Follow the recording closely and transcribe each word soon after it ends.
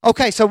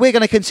Okay, so we're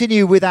going to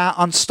continue with our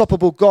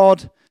Unstoppable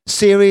God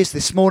series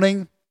this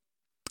morning.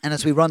 And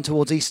as we run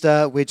towards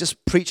Easter, we're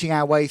just preaching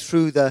our way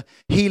through the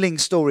healing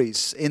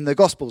stories in the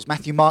Gospels,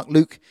 Matthew, Mark,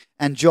 Luke,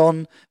 and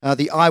John,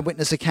 the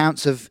eyewitness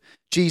accounts of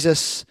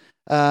Jesus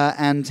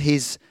and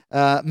his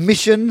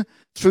mission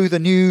through the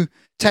New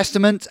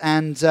Testament.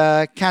 And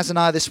Kaz and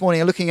I this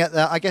morning are looking at,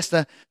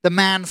 the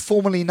man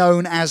formerly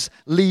known as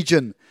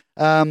Legion.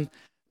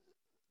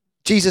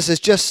 Jesus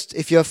has just,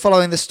 if you're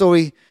following the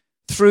story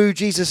through,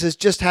 Jesus has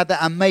just had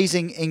that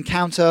amazing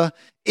encounter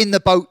in the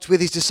boat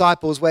with his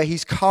disciples where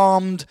he's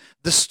calmed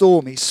the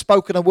storm. He's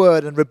spoken a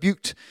word and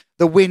rebuked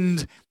the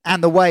wind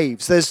and the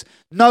waves. There's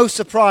no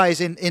surprise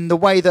in the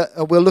way that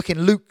we'll look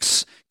in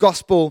Luke's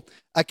gospel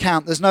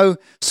account. There's no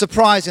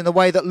surprise in the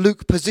way that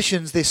Luke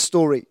positions this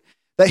story,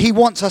 that he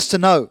wants us to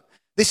know.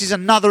 This is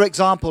another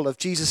example of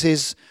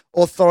Jesus'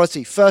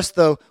 authority. First,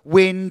 the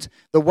wind,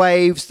 the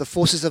waves, the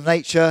forces of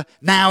nature.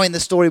 Now, in the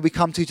story we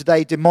come to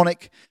today,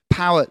 demonic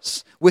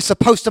powers. We're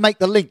supposed to make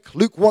the link.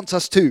 Luke wants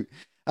us to.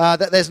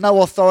 That there's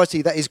no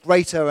authority that is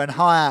greater and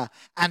higher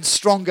and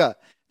stronger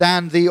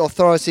than the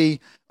authority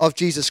of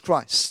Jesus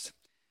Christ.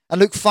 And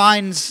Luke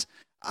finds,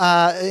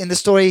 in the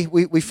story,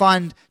 we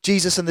find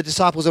Jesus and the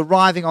disciples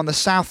arriving on the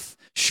south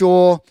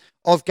shore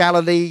of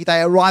Galilee.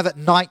 They arrive at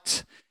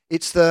night.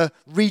 It's the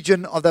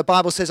region of, the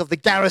Bible says, of the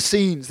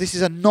Gerasenes. This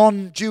is a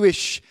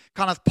non-Jewish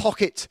kind of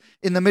pocket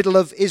in the middle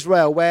of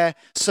Israel where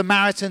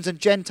Samaritans and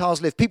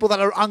Gentiles live, people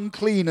that are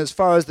unclean as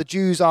far as the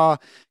Jews are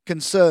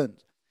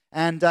concerned.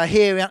 And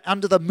here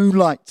under the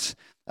moonlight,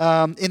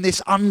 in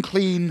this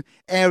unclean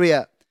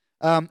area,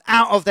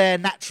 out of their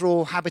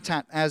natural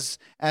habitat as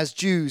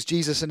Jews,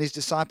 Jesus and his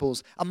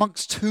disciples,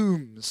 amongst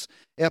tombs,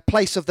 a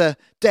place of the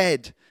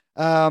dead,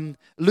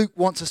 Luke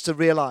wants us to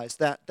realize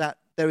that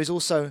there is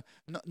also,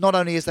 not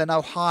only is there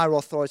no higher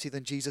authority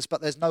than Jesus, but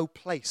there's no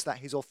place that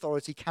his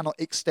authority cannot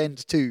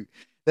extend to.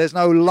 There's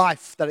no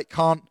life that it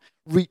can't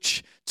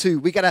reach to.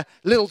 We get a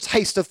little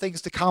taste of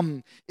things to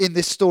come in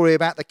this story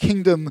about the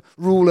kingdom,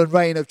 rule and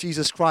reign of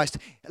Jesus Christ.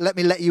 Let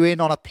me let you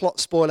in on a plot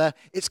spoiler.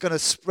 It's going to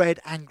spread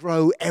and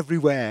grow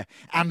everywhere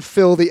and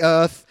fill the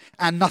earth,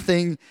 and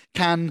nothing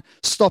can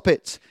stop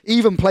it.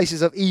 Even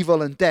places of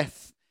evil and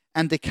death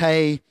and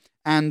decay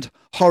and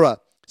horror.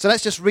 So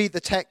let's just read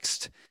the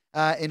text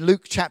in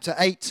Luke chapter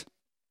 8.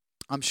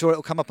 I'm sure it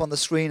will come up on the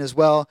screen as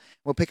well.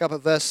 We'll pick up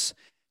at verse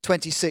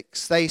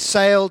 26. They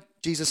sailed,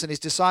 Jesus and his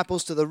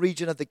disciples, to the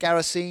region of the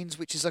Gerasenes,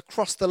 which is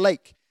across the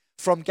lake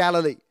from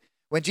Galilee.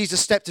 When Jesus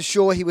stepped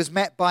ashore, he was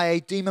met by a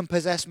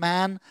demon-possessed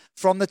man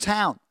from the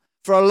town.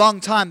 For a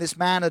long time, this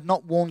man had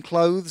not worn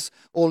clothes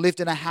or lived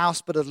in a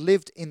house, but had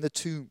lived in the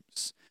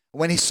tombs.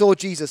 When he saw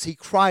Jesus, he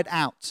cried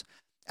out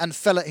and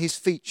fell at his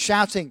feet,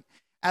 shouting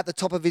at the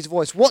top of his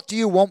voice, "What do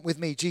you want with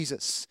me,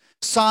 Jesus,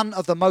 Son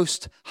of the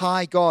Most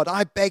High God?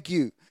 I beg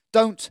you,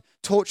 don't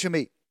torture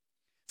me."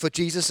 For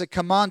Jesus had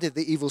commanded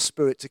the evil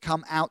spirit to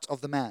come out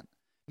of the man.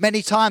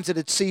 Many times it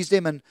had seized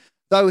him, and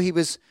though he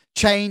was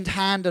chained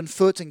hand and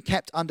foot and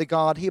kept under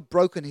guard, he had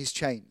broken his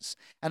chains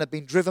and had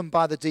been driven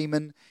by the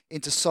demon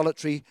into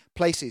solitary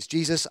places.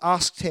 Jesus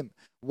asked him,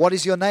 "What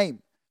is your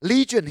name?"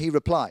 "Legion," he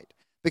replied,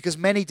 because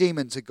many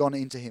demons had gone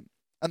into him.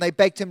 And they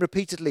begged him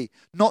repeatedly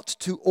not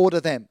to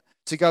order them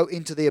to go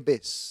into the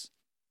abyss.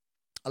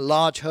 A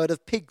large herd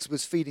of pigs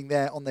was feeding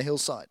there on the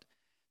hillside.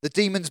 The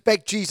demons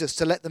begged Jesus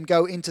to let them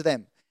go into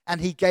them,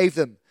 and he gave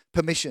them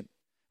permission.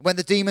 When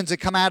the demons had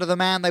come out of the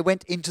man, they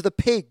went into the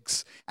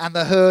pigs, and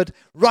the herd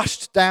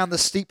rushed down the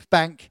steep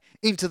bank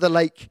into the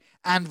lake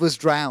and was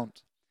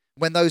drowned.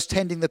 When those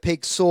tending the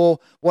pigs saw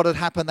what had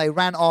happened, they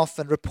ran off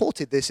and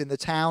reported this in the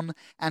town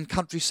and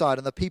countryside,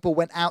 and the people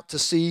went out to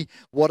see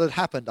what had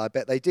happened. I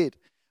bet they did.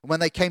 And when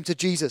they came to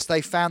Jesus,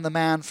 they found the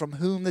man from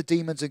whom the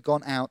demons had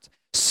gone out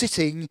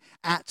sitting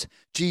at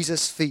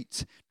Jesus'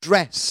 feet,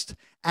 dressed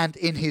and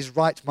in his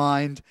right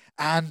mind,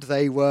 and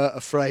they were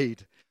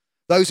afraid.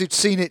 Those who'd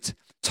seen it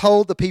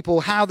told the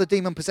people how the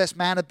demon-possessed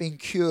man had been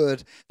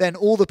cured. Then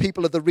all the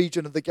people of the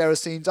region of the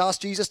Gerasenes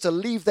asked Jesus to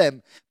leave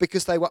them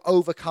because they were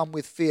overcome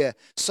with fear.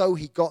 So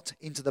he got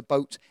into the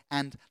boat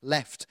and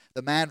left.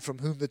 The man from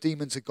whom the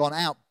demons had gone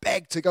out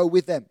begged to go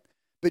with them.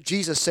 But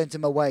Jesus sent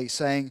him away,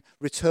 saying,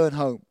 "Return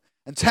home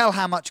and tell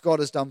how much God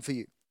has done for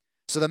you."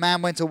 So the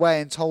man went away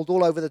and told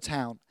all over the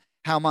town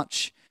how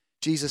much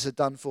Jesus had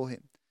done for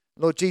him.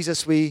 Lord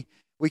Jesus, we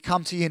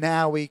come to you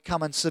now. We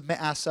come and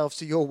submit ourselves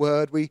to your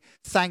word. We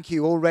thank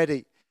you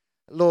already.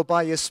 Lord,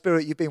 by your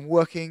Spirit, you've been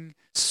working,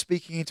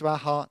 speaking into our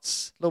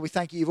hearts. Lord, we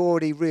thank you. You've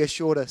already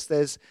reassured us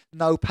there's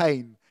no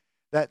pain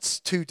that's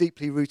too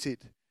deeply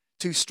rooted,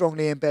 too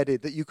strongly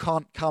embedded, that you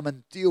can't come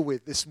and deal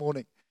with this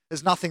morning.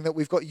 There's nothing that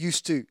we've got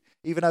used to,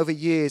 even over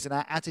years, in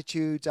our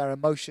attitudes, our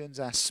emotions,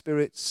 our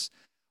spirits,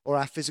 or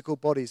our physical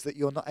bodies, that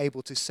you're not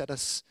able to set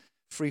us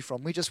free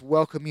from. We just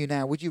welcome you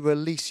now. Would you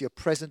release your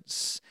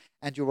presence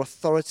and your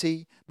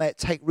authority? May it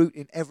take root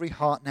in every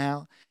heart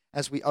now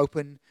as we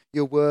open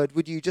your word.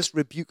 Would you just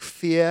rebuke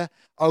fear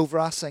over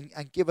us and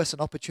give us an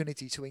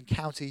opportunity to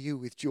encounter you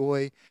with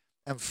joy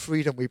and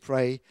freedom, we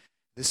pray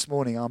this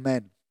morning.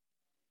 Amen.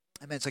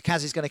 Amen. So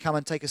Kaz is going to come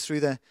and take us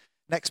through the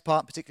next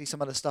part, particularly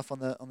some of the stuff on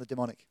the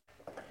demonic.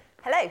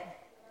 Hello.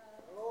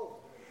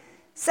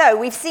 So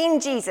we've seen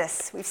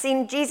Jesus. We've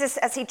seen Jesus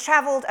as he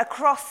travelled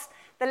across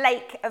the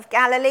Lake of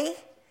Galilee,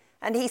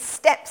 and he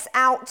steps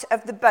out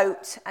of the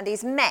boat and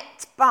he's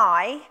met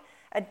by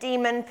a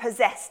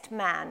demon-possessed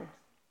man.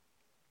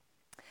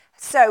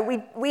 So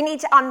we need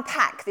to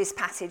unpack this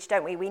passage,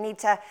 don't we? We need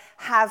to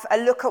have a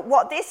look at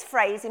what this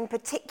phrase in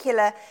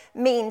particular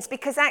means,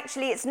 because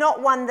actually it's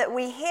not one that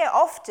we hear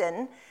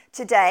often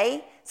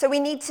today, so we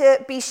need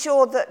to be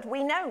sure that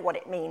we know what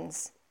it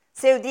means.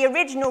 So the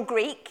original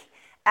Greek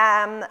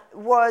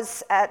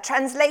was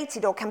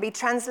translated, or can be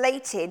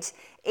translated,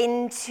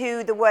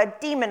 into the word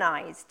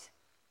demonized.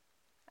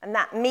 And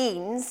that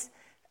means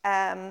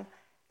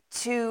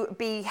to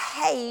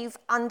behave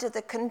under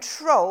the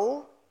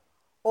control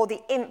or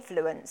the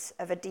influence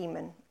of a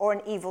demon or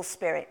an evil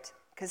spirit,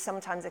 because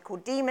sometimes they're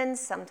called demons,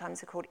 sometimes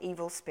they're called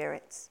evil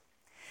spirits.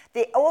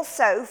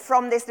 Also,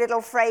 from this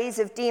little phrase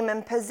of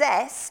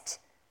demon-possessed,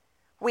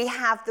 we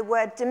have the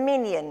word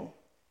dominion,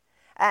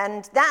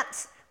 and that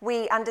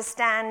we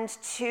understand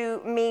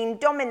to mean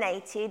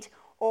dominated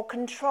or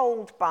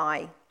controlled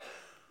by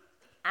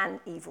an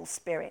evil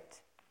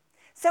spirit.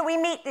 So we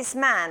meet this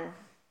man.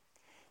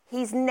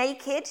 He's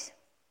naked,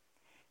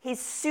 he's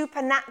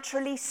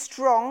supernaturally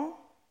strong.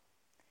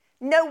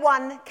 No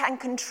one can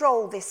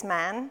control this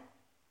man.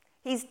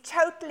 He's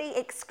totally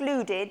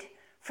excluded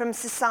from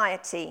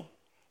society.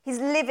 He's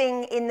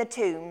living in the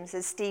tombs,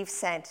 as Steve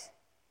said.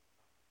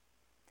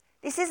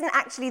 This isn't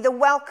actually the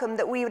welcome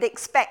that we would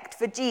expect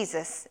for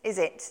Jesus, is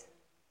it?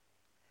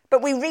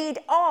 But we read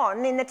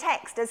on in the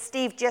text, as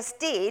Steve just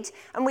did,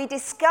 and we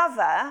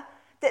discover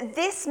that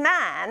this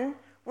man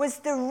was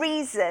the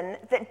reason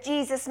that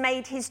Jesus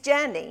made his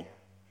journey.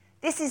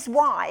 This is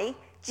why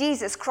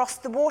Jesus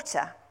crossed the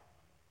water.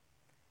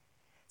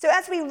 So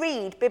as we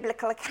read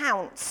biblical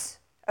accounts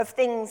of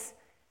things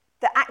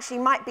that actually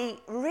might be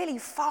really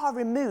far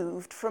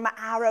removed from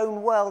our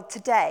own world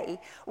today,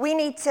 we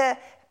need to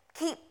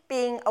keep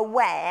being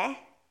aware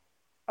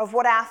of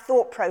what our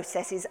thought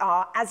processes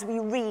are as we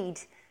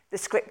read the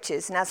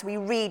scriptures and as we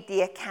read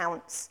the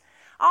accounts.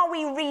 Are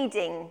we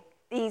reading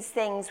these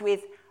things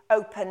with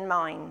open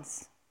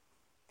minds?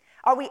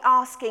 Are we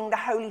asking the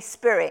Holy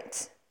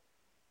Spirit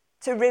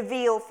to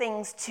reveal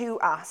things to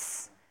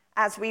us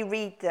as we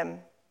read them,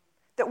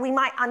 that we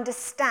might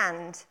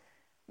understand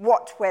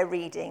what we're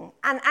reading?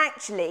 And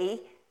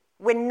actually,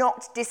 we're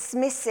not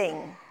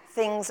dismissing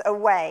things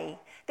away,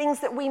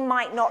 things that we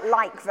might not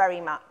like very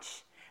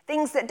much,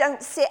 things that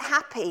don't sit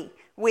happy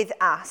with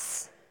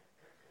us,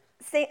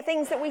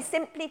 things that we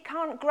simply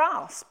can't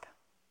grasp.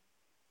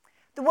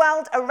 The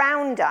world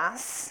around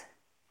us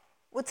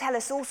will tell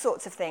us all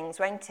sorts of things,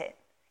 won't it?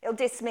 It'll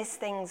dismiss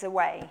things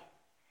away.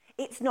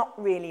 It's not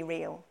really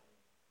real.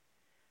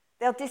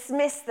 They'll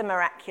dismiss the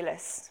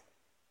miraculous.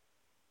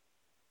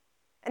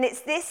 And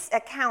it's this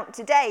account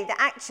today that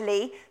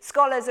actually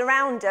scholars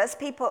around us,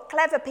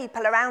 clever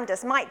people around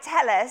us, might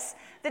tell us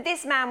that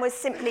this man was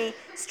simply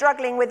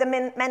struggling with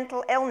a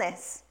mental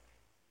illness.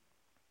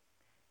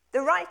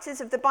 The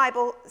writers of the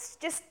Bible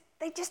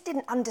they just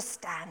didn't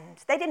understand.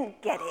 They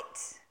didn't get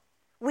it.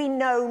 We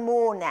know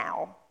more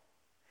now.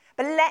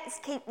 But let's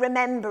keep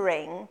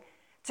remembering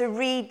to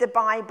read the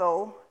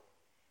Bible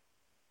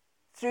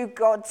through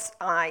God's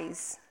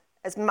eyes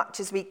as much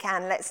as we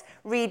can. Let's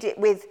read it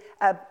with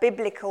a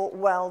biblical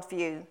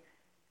worldview.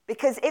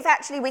 Because if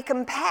actually we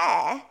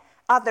compare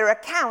other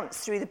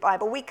accounts through the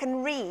Bible, we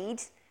can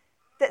read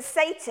that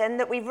Satan,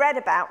 that we've read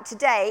about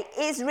today,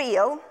 is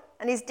real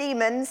and his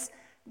demons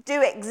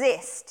do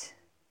exist.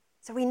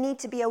 So we need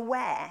to be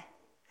aware.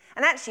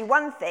 And actually,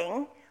 one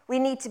thing, we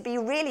need to be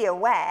really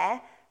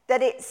aware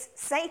that it's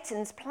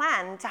Satan's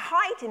plan to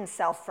hide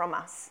himself from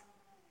us.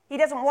 He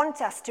doesn't want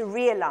us to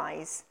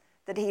realize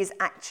that he is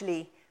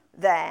actually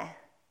there.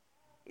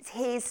 It's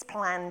his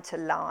plan to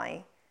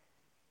lie,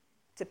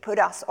 to put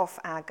us off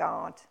our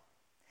guard.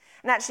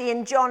 And actually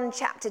in John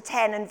chapter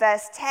 10 and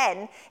verse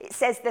 10, it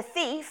says the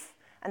thief,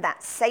 and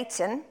that's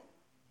Satan,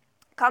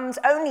 comes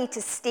only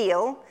to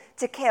steal,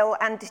 to kill,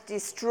 and to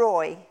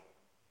destroy.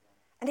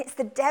 And it's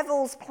the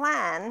devil's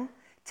plan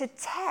to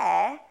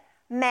tear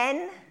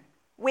men,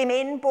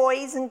 women,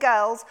 boys and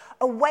girls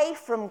away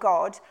from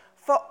God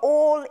for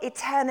all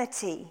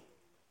eternity.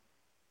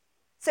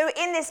 So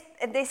in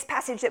this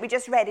passage that we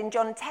just read in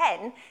John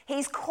 10,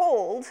 he's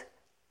called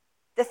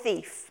the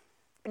thief.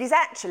 But he's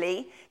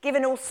actually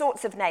given all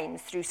sorts of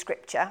names through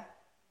Scripture.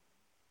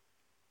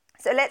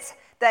 So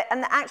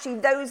and actually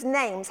those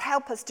names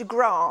help us to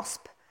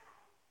grasp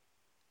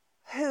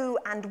who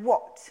and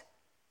what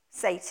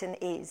Satan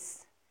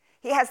is.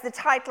 He has the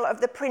title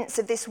of the prince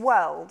of this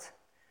world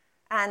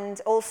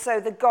and also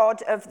the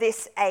god of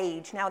this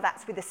age. Now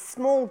that's with a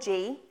small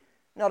g,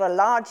 not a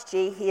large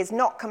g. He is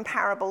not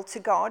comparable to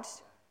God.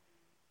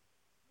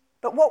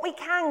 But what we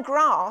can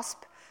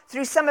grasp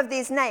through some of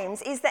these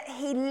names is that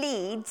he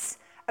leads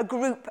a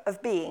group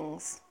of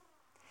beings.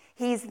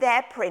 He's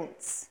their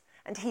prince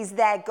and he's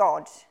their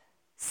god.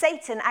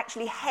 Satan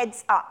actually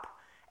heads up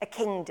a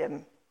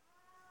kingdom.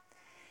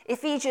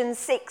 Ephesians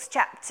 6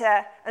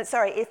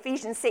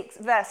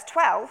 verse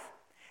 12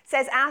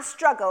 says our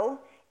struggle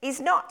is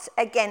not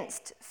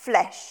against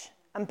flesh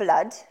and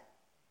blood,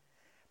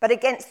 but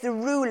against the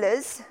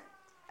rulers,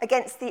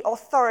 against the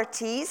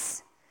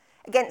authorities,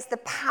 against the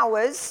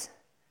powers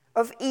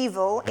of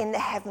evil in the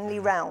heavenly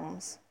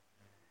realms.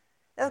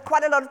 There were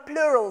quite a lot of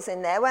plurals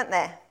in there, weren't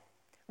there?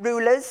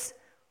 Rulers,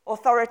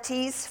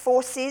 authorities,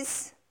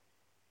 forces.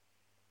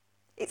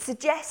 It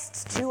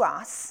suggests to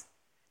us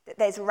that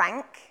there's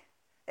rank,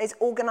 there's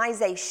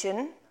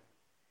organization,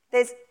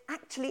 there's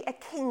actually a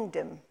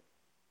kingdom.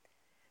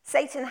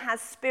 Satan has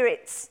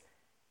spirits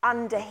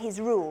under his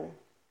rule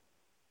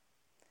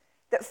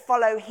that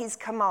follow his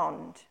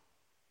command.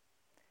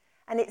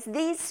 And it's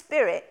these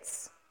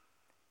spirits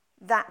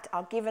that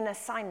are given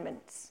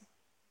assignments.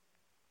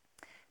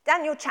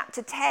 Daniel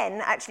chapter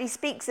 10 actually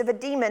speaks of a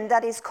demon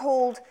that is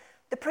called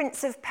the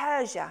Prince of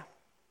Persia.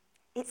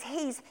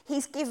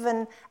 He's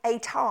given a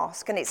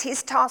task, and it's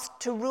his task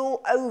to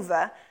rule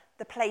over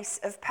the place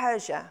of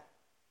Persia.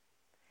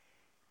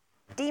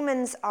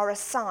 Demons are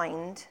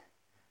assigned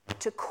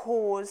to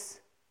cause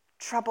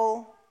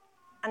trouble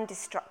and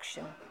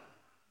destruction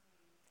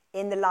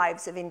in the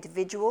lives of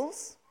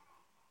individuals,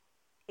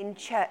 in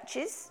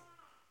churches,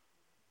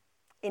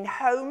 in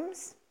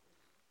homes,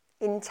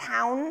 in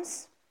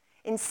towns,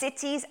 in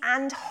cities,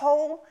 and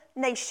whole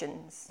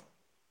nations.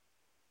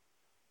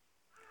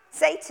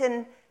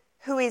 Satan,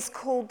 who is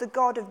called the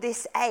god of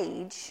this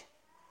age,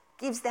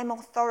 gives them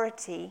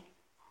authority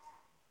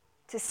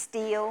to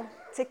steal,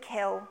 to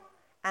kill,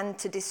 and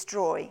to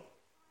destroy.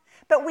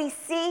 But we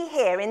see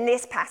here in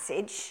this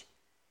passage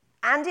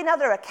and in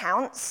other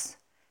accounts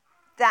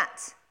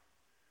that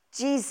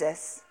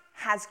Jesus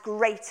has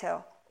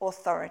greater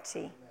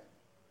authority.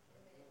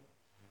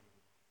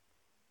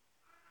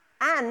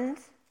 And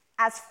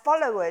as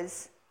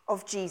followers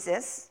of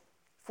Jesus,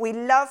 if we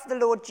love the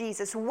Lord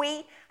Jesus,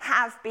 we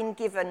have been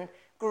given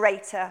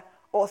greater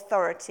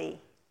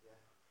authority.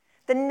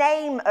 The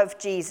name of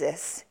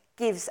Jesus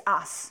gives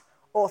us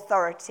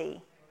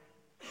authority.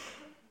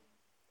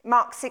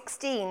 Mark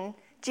 16,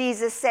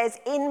 Jesus says,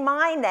 "In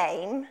my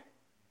name,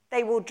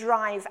 they will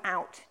drive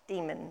out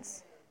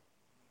demons."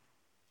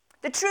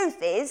 The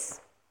truth is,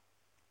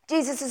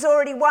 Jesus has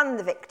already won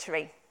the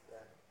victory.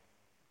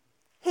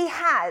 He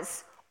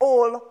has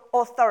all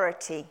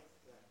authority.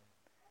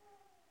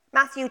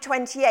 Matthew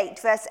 28,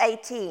 verse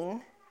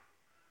 18,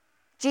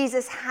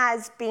 Jesus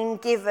has been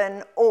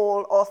given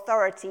all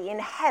authority in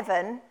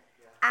heaven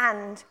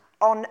and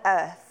on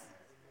earth.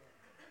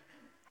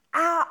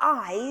 Our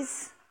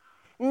eyes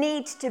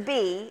need to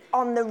be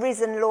on the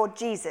risen Lord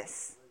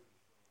Jesus.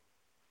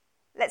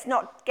 Let's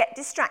not get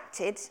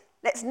distracted.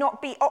 Let's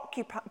not be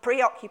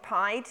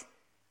preoccupied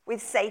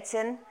with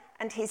Satan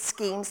and his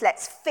schemes.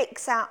 Let's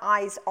fix our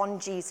eyes on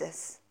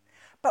Jesus.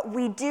 But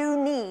we do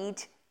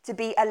need to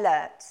be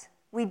alert.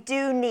 We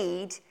do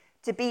need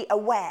to be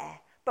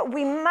aware. But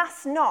we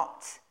must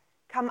not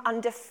come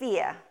under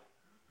fear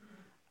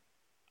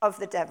of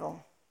the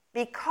devil,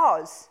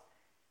 because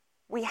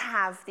we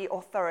have the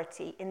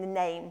authority in the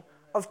name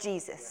of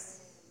Jesus.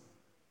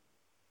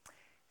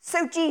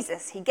 So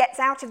Jesus, he gets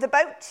out of the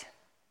boat.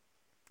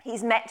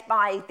 He's met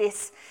by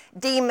this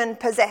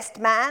demon-possessed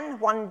man,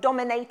 one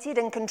dominated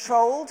and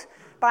controlled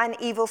by an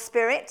evil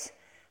spirit.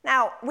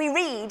 Now, we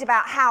read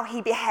about how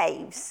he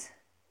behaves,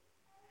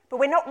 but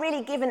we're not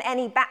really given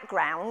any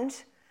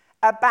background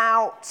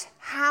about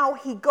how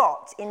he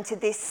got into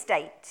this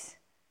state.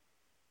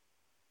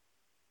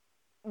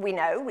 We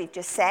know, we've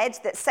just said,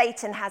 that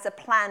Satan has a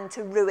plan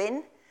to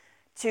ruin,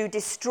 to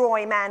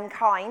destroy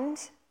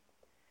mankind,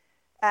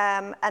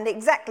 and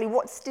exactly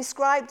what's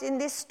described in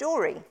this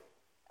story,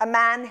 a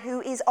man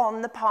who is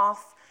on the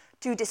path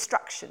to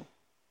destruction.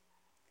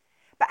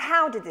 But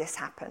how did this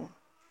happen?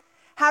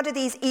 How do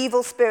these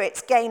evil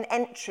spirits gain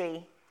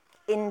entry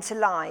into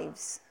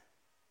lives?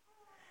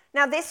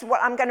 Now this,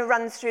 what I'm going to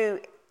run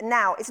through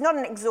now, it's not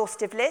an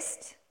exhaustive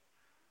list.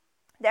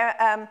 There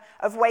are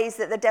of ways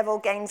that the devil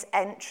gains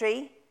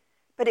entry,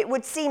 but it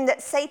would seem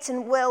that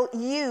Satan will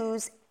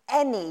use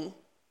any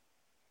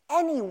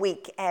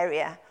weak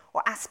area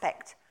or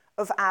aspect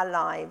of our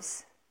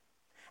lives.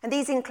 And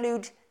these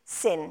include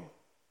sin.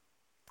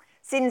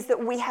 Sins that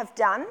we have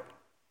done,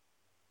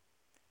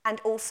 and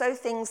also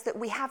things that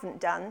we haven't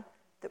done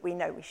that we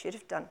know we should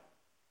have done.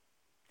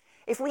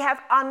 If we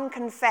have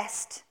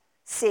unconfessed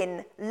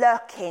sin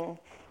lurking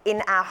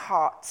in our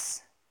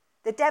hearts,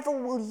 the devil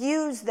will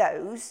use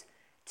those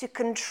to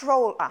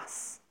control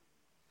us.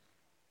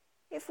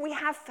 If we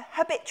have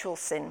habitual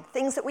sin,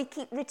 things that we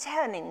keep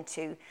returning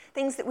to,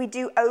 things that we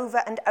do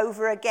over and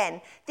over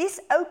again, this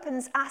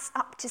opens us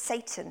up to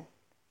Satan.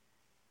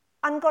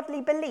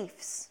 Ungodly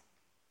beliefs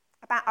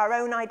about our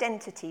own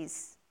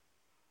identities,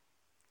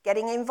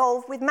 getting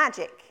involved with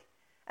magic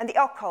and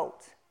the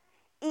occult,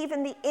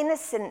 even the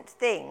innocent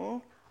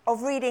thing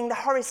of reading the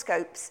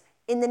horoscopes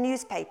in the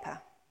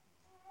newspaper.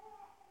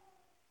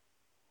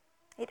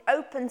 It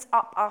opens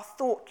up our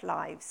thought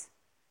lives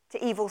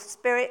to evil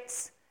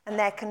spirits and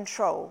their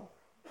control.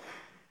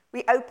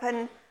 We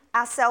open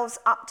ourselves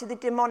up to the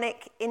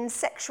demonic in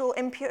sexual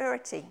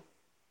impurity.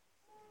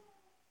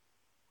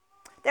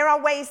 There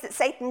are ways that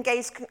Satan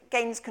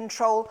gains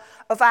control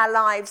of our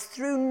lives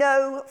through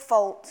no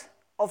fault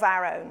of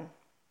our own,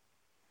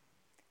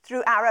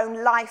 through our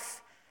own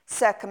life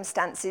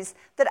circumstances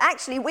that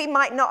actually we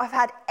might not have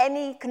had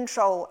any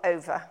control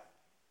over,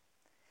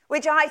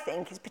 which I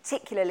think is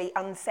particularly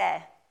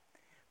unfair.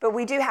 But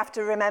we do have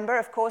to remember,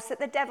 of course, that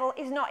the devil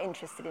is not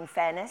interested in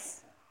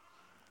fairness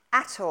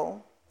at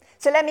all.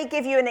 So let me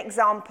give you an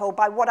example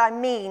by what I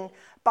mean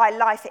by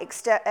life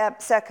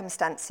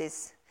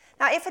circumstances.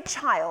 Now, if a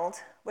child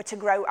were to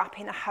grow up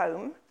in a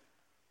home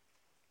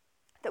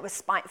that was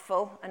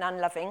spiteful and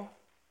unloving,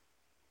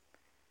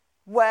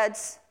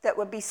 words that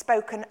would be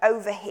spoken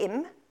over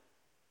him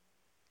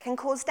can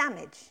cause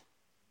damage.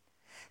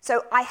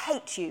 So, I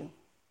hate you.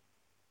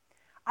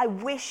 I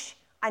wish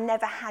I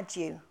never had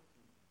you.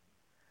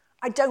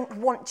 I don't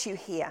want you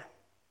here.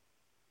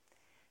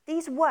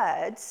 These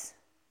words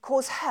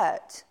cause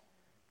hurt,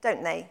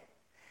 don't they?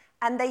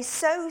 And they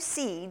sow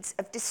seeds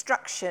of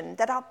destruction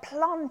that are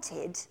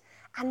planted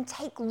and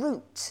take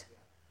root.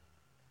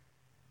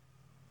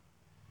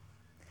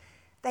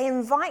 They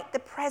invite the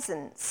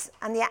presence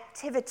and the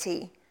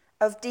activity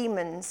of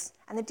demons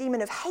and the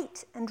demon of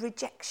hate and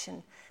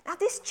rejection. Now,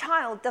 this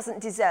child doesn't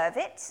deserve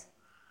it.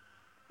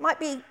 Might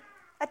be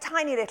a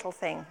tiny little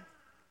thing.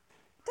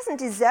 Doesn't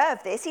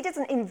deserve this. He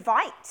doesn't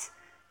invite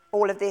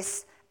all of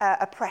this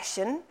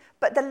oppression,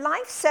 but the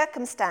life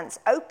circumstance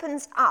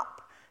opens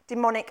up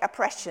demonic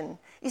oppression.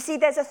 You see,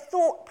 there's a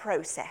thought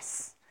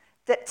process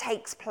that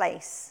takes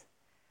place.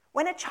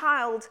 When a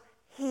child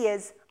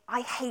hears, "I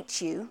hate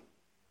you,"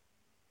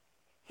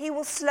 he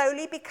will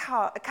slowly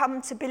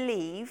come to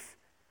believe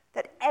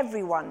that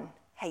everyone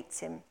hates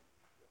him,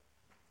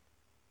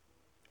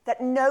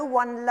 that no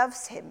one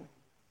loves him,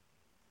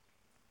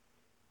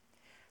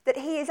 that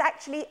he is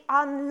actually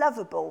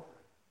unlovable,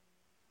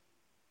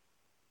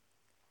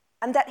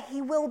 and that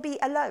he will be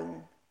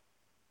alone.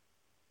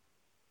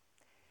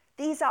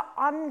 These are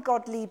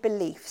ungodly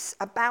beliefs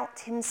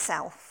about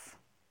himself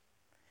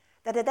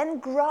that are then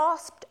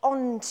grasped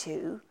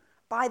onto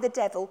by the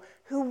devil,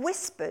 who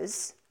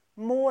whispers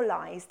more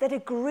lies that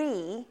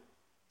agree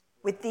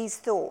with these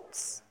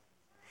thoughts.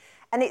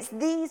 And it's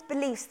these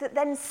beliefs that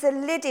then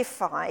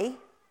solidify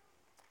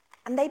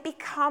and they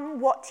become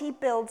what he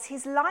builds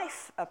his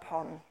life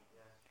upon.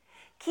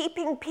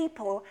 Keeping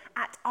people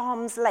at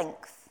arm's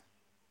length,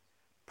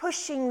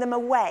 pushing them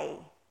away,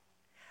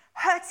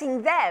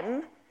 hurting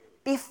them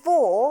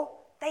before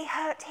they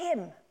hurt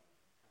him.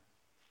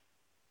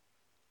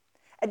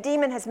 A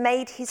demon has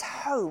made his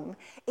home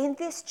in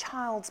this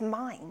child's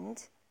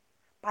mind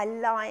by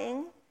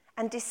lying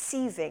and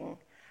deceiving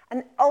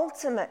and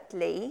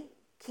ultimately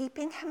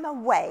keeping him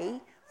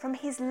away from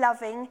his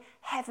loving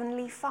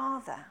Heavenly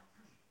Father.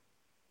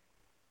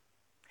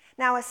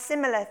 Now, a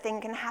similar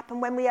thing can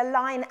happen when we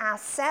align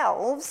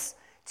ourselves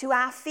to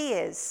our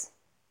fears.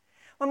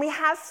 When we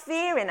have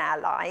fear in our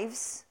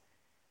lives,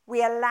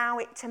 we allow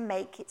it to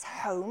make its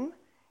home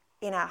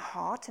in our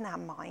heart and our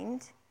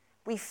mind.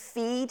 We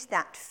feed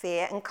that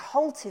fear and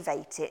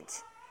cultivate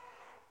it.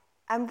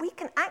 And we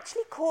can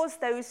actually cause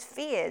those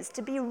fears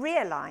to be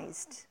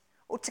realized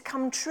or to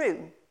come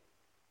true.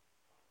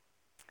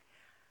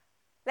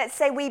 Let's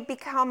say we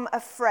become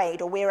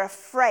afraid, or we're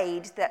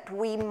afraid that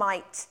we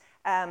might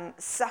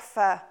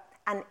suffer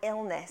an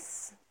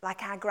illness,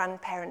 like our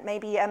grandparent,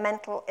 maybe a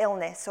mental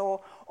illness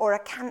or a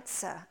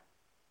cancer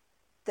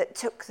that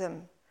took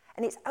them.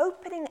 And it's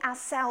opening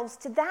ourselves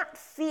to that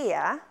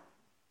fear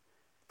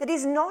that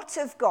is not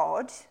of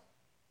God,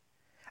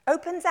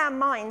 opens our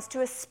minds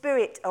to a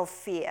spirit of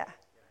fear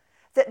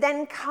that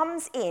then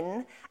comes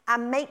in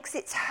and makes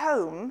its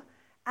home,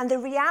 and the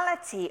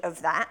reality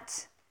of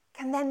that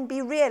can then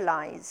be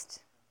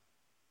realized.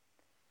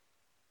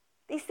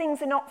 These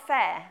things are not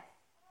fair.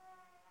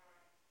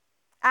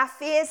 Our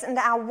fears and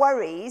our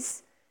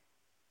worries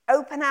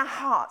open our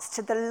hearts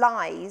to the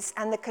lies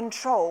and the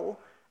control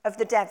of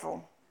the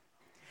devil.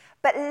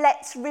 But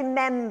let's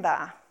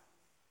remember,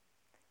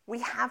 we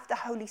have the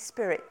Holy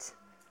Spirit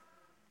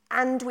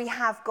and we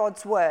have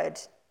God's word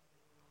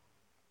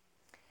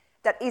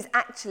that is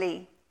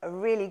actually a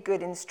really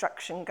good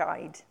instruction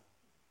guide.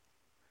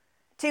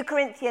 2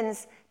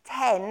 Corinthians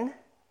 10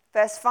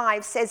 verse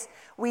 5 says,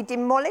 "We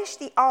demolish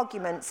the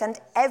arguments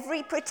and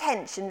every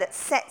pretension that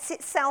sets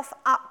itself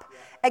up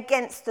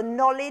against the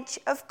knowledge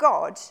of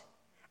God,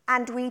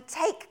 and we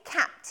take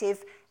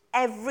captive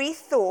every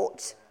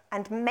thought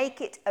and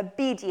make it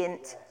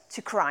obedient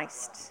to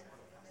Christ."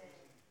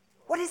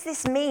 What does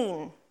this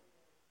mean?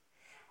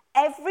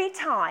 Every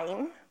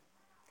time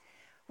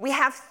we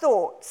have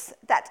thoughts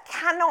that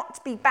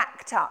cannot be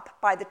backed up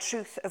by the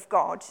truth of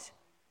God,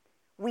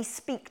 we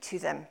speak to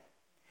them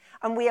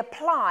and we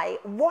apply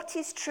what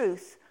is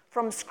truth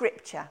from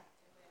Scripture.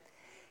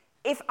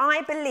 If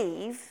I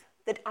believe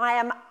that I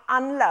am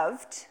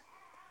unloved,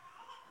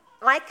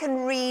 I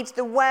can read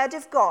the Word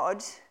of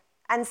God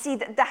and see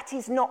that that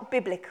is not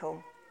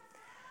biblical.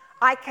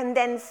 I can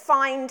then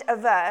find a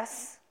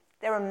verse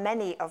there are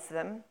many of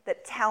them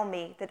that tell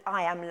me that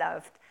I am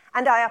loved.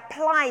 And I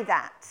apply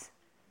that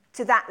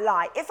to that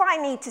lie. If I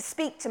need to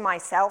speak to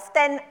myself,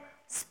 then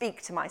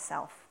speak to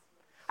myself.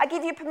 I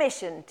give you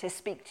permission to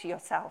speak to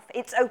yourself.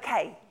 It's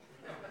okay.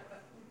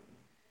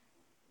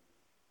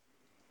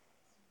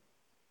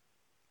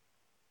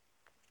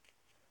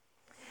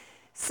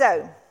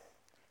 So,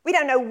 we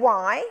don't know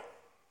why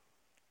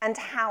and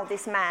how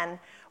this man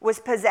was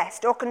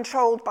possessed or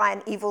controlled by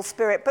an evil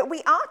spirit, but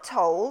we are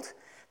told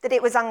that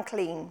it was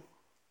unclean.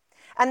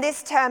 And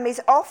this term is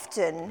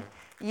often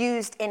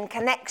used in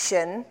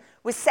connection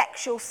with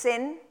sexual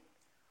sin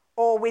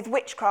or with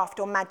witchcraft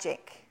or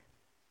magic.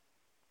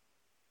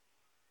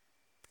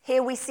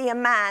 Here we see a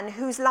man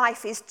whose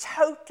life is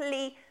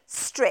totally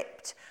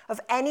stripped of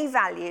any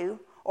value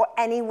or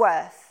any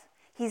worth.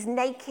 He's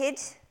naked.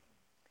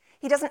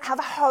 He doesn't have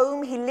a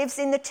home. He lives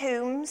in the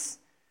tombs.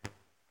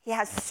 He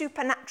has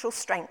supernatural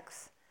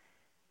strength.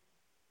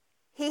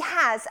 He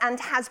has and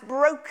has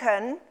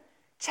broken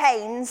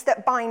chains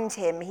that bind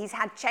him. He's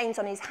had chains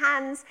on his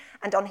hands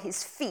and on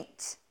his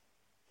feet.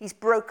 He's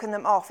broken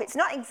them off. It's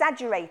not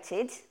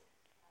exaggerated.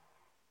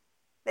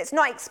 Let's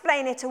not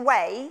explain it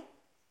away,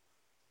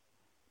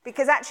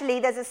 because actually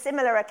there's a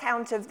similar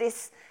account of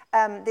this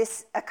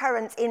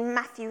occurrence in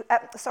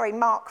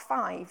Mark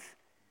 5.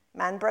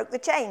 Man broke the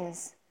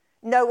chains.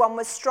 No one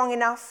was strong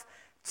enough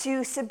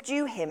to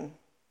subdue him.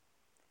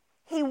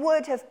 He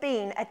would have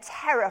been a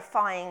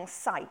terrifying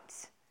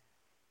sight.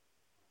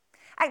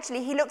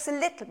 Actually, he looks a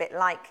little bit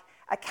like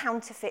a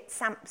counterfeit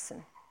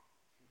Samson.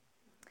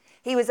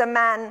 He was a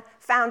man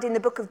found in the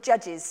book of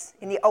Judges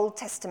in the Old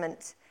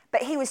Testament,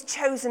 but he was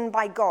chosen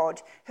by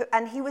God,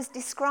 and he was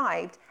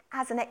described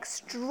as an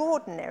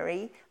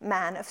extraordinary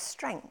man of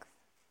strength.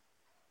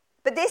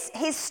 But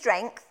his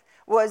strength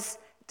was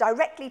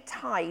directly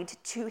tied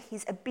to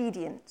his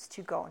obedience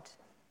to God.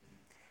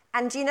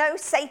 And you know,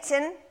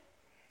 Satan,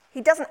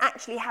 he doesn't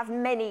actually have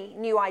many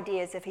new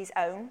ideas of his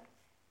own.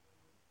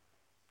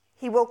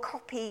 He will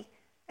copy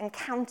and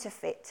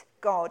counterfeit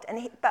God.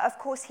 But of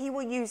course, he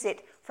will use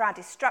it for our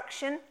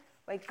destruction,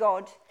 by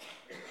God,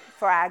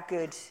 for our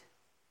good.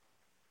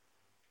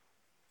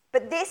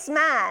 But this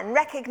man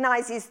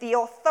recognizes the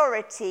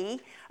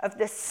authority of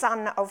the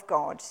Son of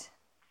God,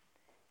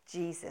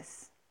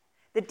 Jesus.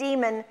 The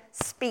demon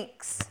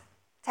speaks,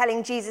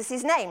 telling Jesus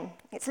his name.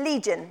 It's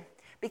Legion,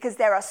 because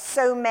there are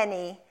so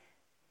many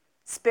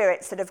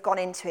spirits that have gone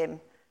into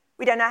him.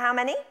 We don't know how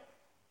many.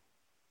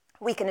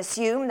 We can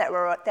assume there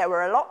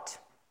were a lot,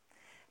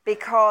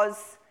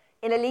 because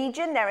in a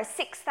legion there are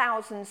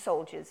 6,000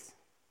 soldiers.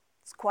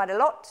 It's quite a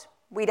lot.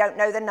 We don't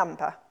know the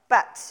number,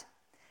 but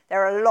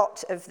there are a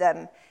lot of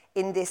them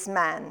in this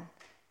man.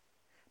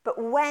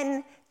 But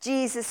when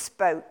Jesus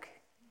spoke,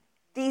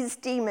 these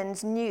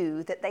demons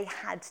knew that they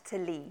had to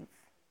leave.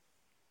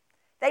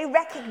 They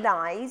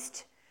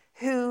recognized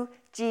who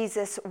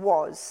Jesus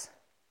was.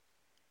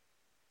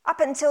 Up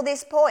until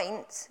this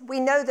point, we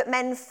know that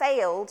men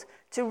failed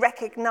to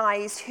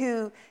recognize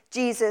who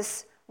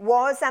Jesus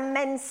was, and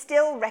men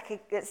still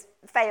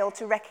fail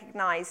to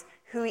recognize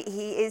who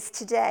he is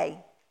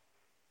today.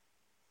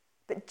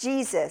 But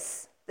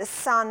Jesus, the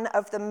Son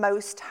of the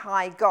Most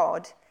High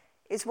God,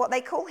 is what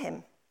they call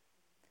him.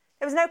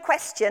 There was no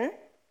question.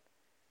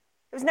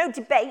 There was no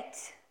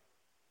debate.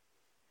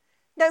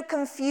 No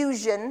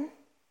confusion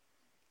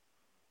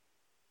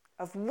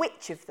of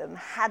which of them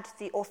had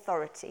the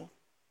authority.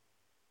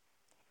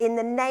 In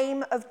the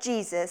name of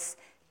Jesus,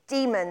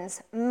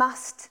 demons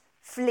must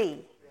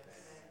flee.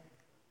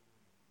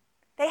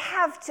 They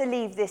have to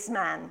leave this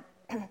man.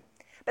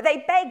 But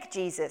they beg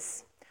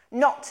Jesus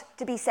not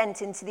to be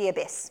sent into the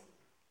abyss.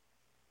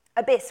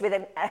 Abyss with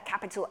a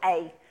capital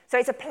A. So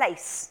it's a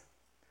place.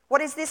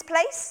 What is this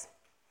place?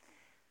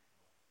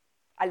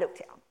 I looked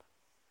it up.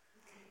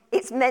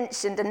 It's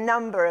mentioned a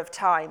number of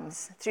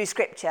times through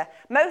Scripture,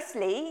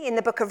 mostly in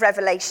the book of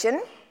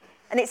Revelation,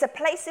 and it's a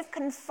place of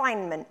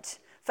confinement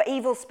for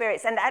evil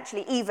spirits and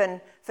actually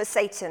even for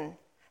Satan.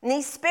 And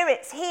these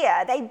spirits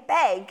here, they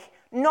beg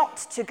not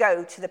to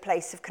go to the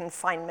place of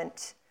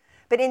confinement,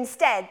 but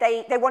instead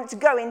they want to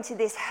go into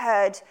this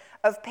herd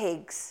of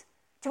pigs,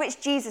 to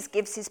which Jesus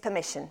gives his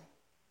permission.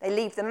 They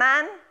leave the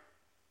man,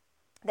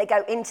 they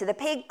go into the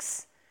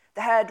pigs,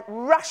 the herd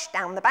rush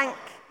down the bank,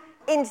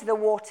 into the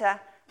water,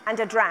 and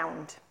are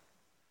drowned.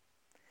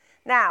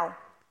 Now,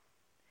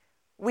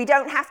 we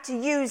don't have to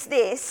use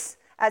this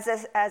as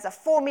a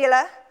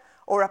formula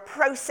or a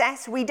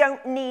process. We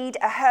don't need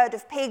a herd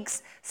of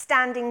pigs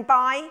standing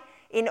by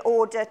in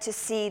order to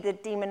see the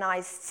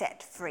demonized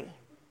set free.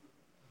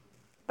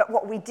 But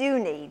what we do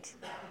need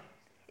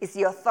is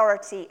the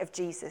authority of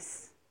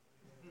Jesus.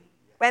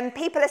 When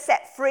people are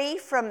set free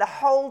from the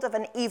hold of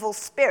an evil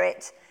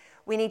spirit,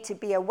 we need to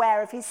be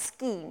aware of his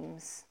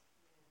schemes.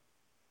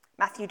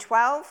 Matthew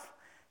 12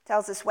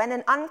 tells us when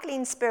an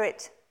unclean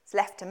spirit has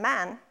left a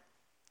man,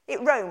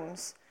 it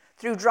roams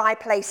through dry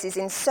places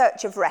in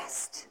search of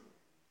rest.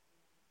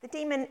 The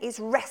demon is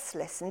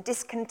restless and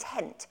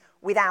discontent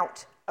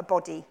without a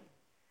body.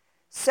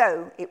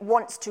 So it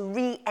wants to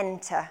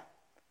re-enter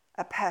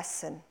a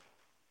person.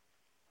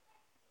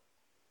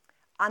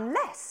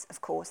 unless,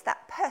 of course,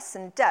 that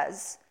person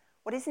does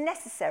what is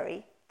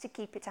necessary to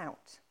keep it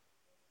out.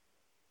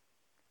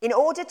 In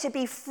order to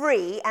be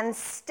free and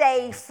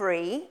stay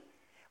free,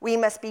 we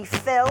must be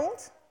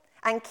filled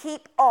and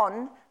keep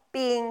on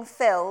being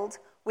filled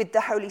with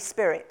the Holy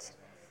Spirit.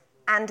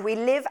 And we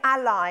live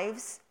our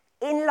lives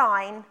in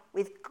line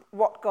with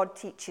what God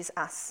teaches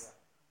us.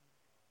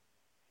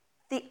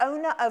 The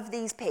owner of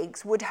these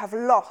pigs would have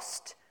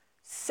lost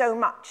so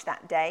much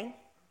that day.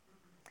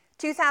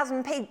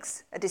 2,000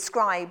 pigs are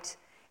described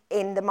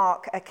in the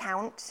Mark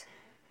account,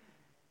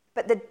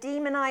 but the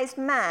demonized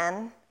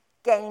man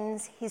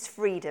gains his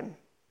freedom.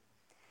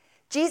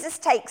 Jesus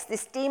takes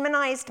this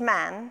demonized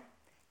man,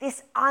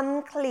 this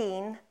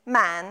unclean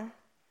man,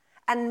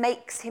 and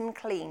makes him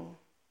clean.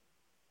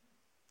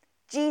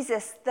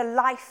 Jesus, the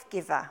life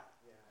giver,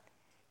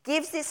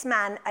 gives this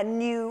man a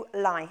new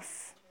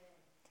life.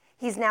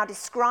 He's now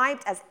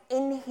described as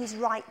in his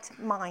right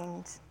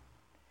mind.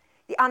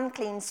 The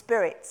unclean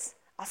spirits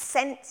are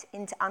sent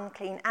into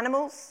unclean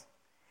animals,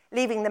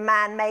 leaving the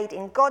man made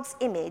in God's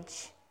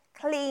image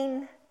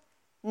clean,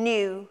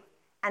 new,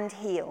 and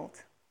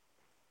healed.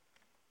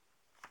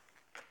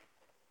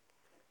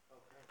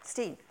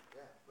 Steve.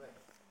 Yeah, great.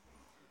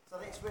 So I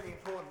think it's really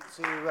important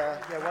to,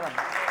 well done.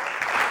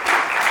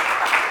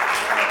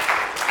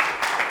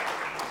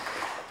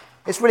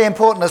 It's really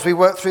important as we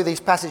work through these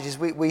passages,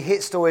 we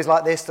hit stories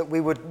like this that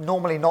we would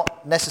normally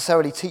not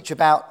necessarily teach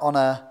about on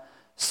a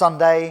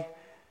Sunday.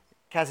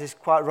 Kaz is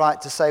quite right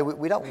to say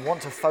we don't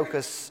want to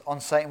focus on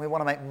Satan. We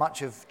want to make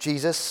much of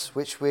Jesus,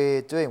 which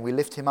we're doing. We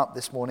lift him up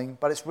this morning,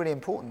 but it's really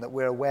important that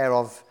we're aware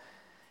of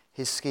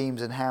his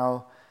schemes and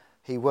how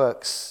he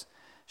works.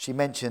 She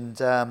mentioned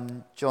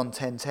John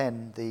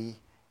 10:10, the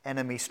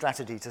enemy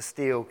strategy to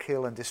steal,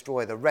 kill, and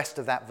destroy. The rest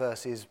of that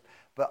verse is,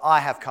 but I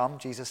have come,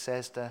 Jesus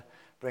says, to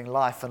bring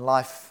life and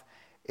life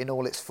in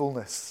all its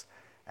fullness.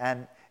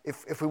 And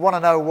if we want to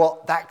know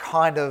what that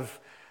kind of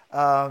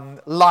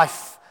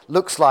life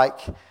looks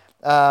like,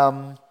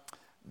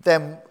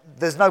 then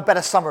there's no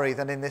better summary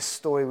than in this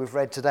story we've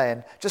read today.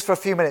 And just for a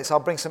few minutes, I'll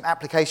bring some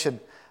application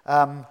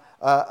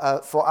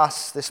for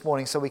us this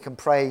morning so we can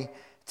pray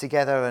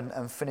together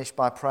and finish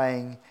by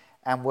praying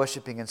and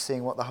worshipping and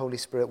seeing what the Holy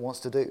Spirit wants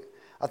to do.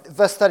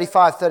 Verse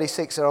 35,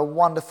 36 are a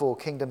wonderful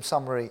kingdom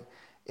summary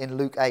in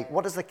Luke 8.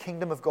 What does the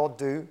kingdom of God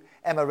do?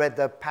 Emma read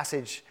the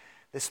passage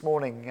this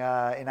morning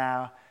in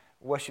our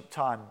worship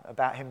time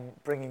about him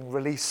bringing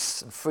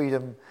release and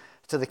freedom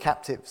to the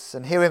captives.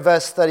 And here in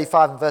verse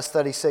 35 and verse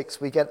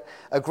 36, we get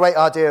a great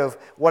idea of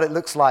what it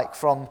looks like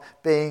from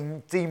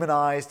being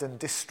demonized and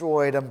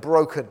destroyed and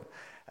broken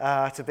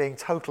to being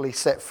totally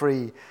set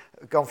free,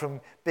 gone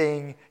from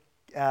being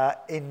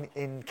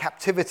in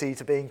captivity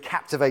to being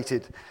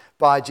captivated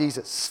by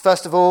Jesus.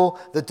 First of all,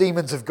 the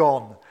demons have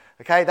gone.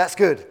 Okay, that's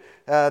good.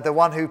 The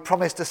one who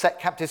promised to set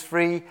captives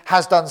free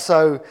has done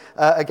so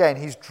again.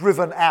 He's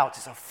driven out.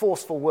 It's a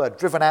forceful word,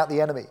 driven out the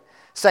enemy.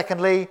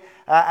 Secondly,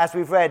 as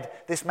we've read,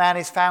 this man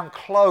is found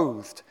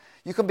clothed.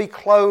 You can be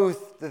clothed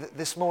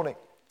this morning.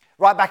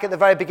 Right back at the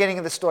very beginning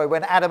of the story,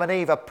 when Adam and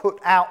Eve are put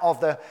out of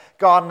the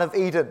Garden of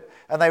Eden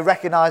and they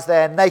recognize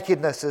their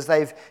nakedness as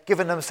they've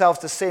given themselves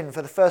to sin.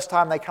 For the first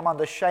time, they come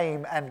under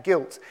shame and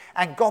guilt.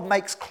 And God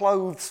makes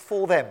clothes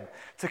for them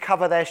to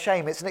cover their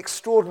shame. It's an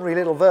extraordinary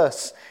little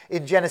verse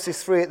in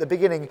Genesis 3 at the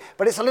beginning,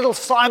 but it's a little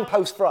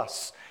signpost for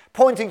us,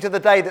 pointing to the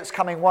day that's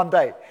coming one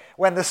day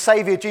when the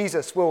Saviour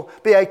Jesus will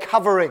be a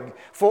covering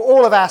for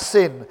all of our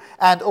sin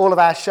and all of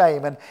our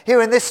shame. And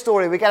here in this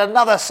story, we get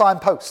another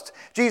signpost.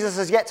 Jesus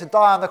has yet to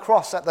die on the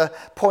cross at the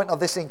point of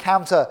this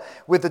encounter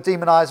with the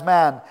demonized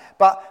man.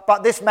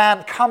 But this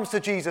man comes to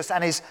Jesus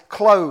and is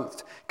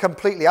clothed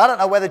completely. I don't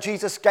know whether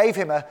Jesus gave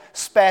him a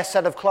spare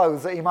set of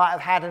clothes that he might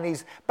have had in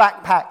his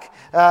backpack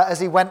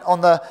as he went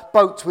on the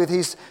boat with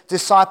his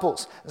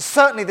disciples.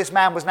 Certainly this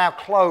man was now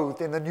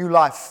clothed in the new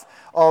life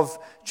of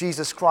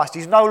Jesus Christ.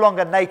 He's no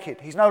longer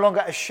naked. He's no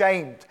longer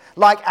ashamed,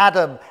 like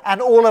Adam and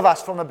all of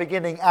us from the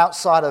beginning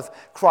outside of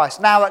Christ.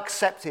 Now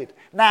accepted,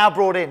 now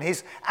brought in.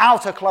 His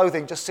outer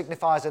clothing just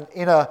signifies an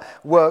inner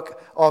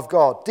work of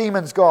God.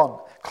 Demons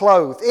gone,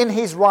 clothed, in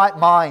his right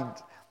mind.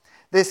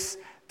 This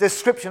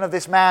description of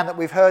this man that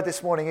we've heard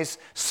this morning is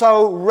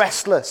so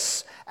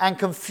restless and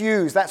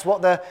confused. That's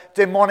what the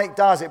demonic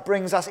does. It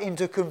brings us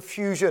into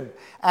confusion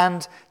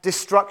and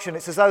destruction.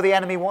 It's as though the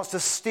enemy wants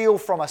to steal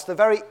from us the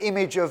very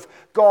image of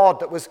God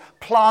that was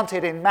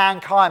planted in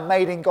mankind,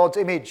 made in God's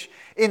image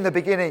in the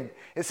beginning.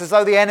 It's as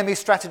though the enemy's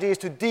strategy is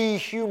to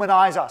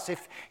dehumanize us.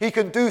 If he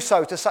can do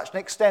so to such an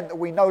extent that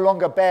we no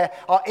longer bear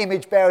our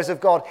image bearers of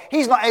God,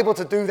 he's not able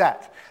to do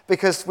that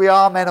because we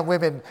are men and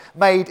women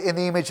made in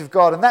the image of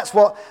God. And that's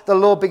what the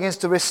Lord begins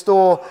to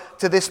restore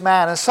to this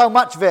man. And so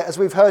much of it, as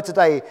we've heard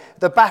today,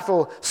 the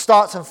battle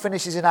starts and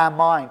finishes in our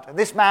mind. And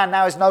this man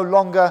now is no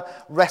longer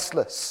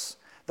restless.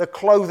 The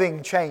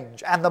clothing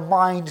change and the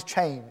mind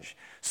change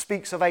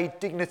speaks of a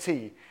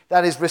dignity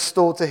that is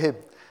restored to him.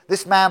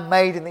 This man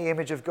made in the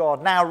image of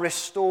God, now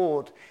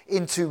restored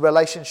into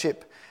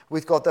relationship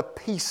with God. The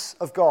peace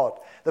of God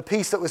The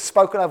peace that was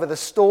spoken over the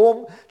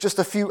storm just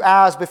a few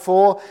hours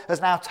before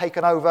has now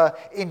taken over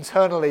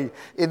internally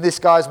in this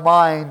guy's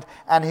mind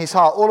and his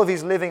heart. All of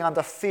his living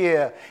under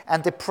fear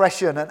and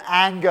depression and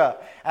anger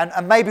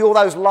and maybe all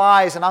those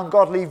lies and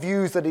ungodly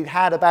views that he'd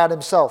had about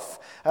himself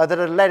that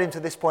had led him to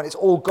this point, it's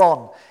all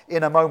gone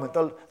in a moment.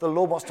 The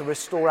Lord wants to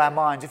restore our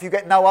minds. If you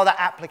get no other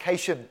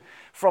application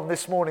from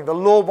this morning, the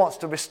Lord wants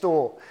to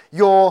restore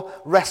your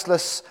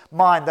restless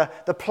mind,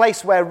 the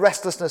place where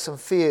restlessness and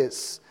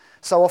fears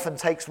so often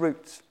takes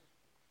root.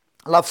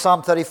 I love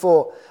Psalm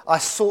 34. I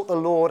sought the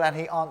Lord and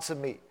he answered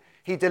me.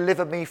 He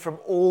delivered me from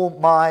all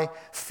my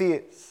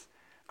fears.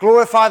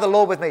 Glorify the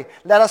Lord with me.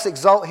 Let us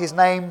exalt his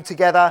name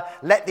together.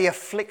 Let the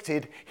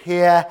afflicted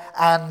hear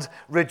and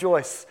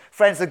rejoice.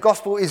 Friends, the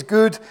gospel is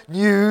good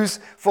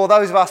news for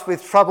those of us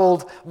with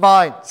troubled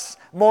minds.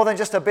 More than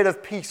just a bit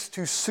of peace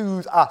to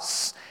soothe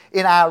us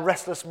in our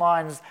restless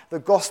minds, the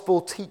gospel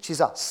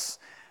teaches us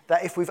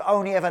that if we've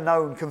only ever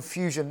known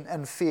confusion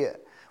and fear,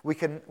 we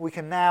can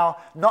now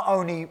not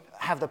only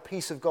have the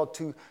peace of God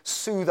to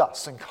soothe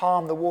us and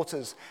calm the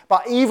waters,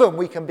 but even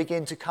we can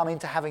begin to come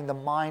into having the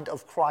mind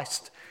of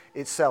Christ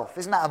itself.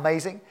 Isn't that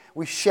amazing?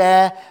 We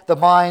share the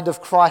mind of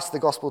Christ, the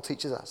gospel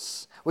teaches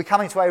us. We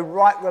come into a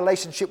right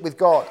relationship with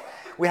God.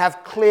 We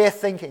have clear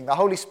thinking. The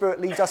Holy Spirit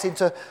leads us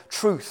into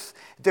truth.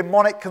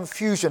 Demonic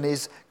confusion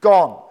is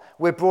gone.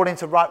 We're brought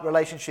into right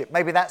relationship.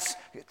 Maybe that's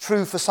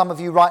true for some of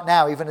you right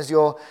now, even as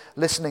you're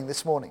listening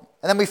this morning.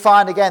 And then we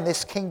find again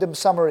this kingdom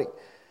summary.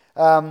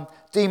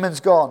 Demons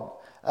gone,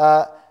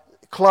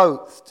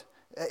 clothed,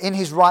 in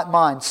his right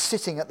mind,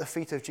 sitting at the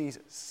feet of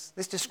Jesus.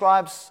 This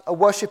describes a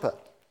worshipper,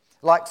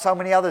 like so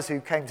many others who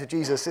came to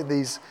Jesus in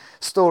these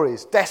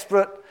stories.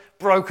 Desperate,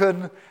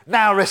 broken,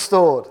 now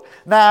restored.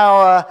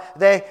 Now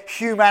their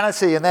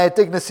humanity and their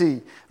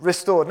dignity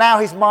restored. Now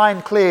his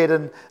mind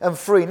cleared and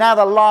free. Now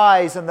the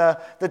lies and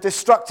the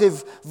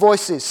destructive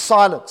voices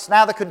silenced.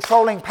 Now the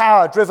controlling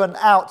power driven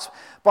out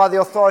by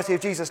the authority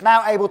of Jesus.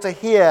 Now able to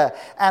hear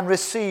and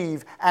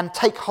receive and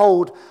take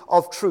hold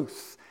of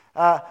truth.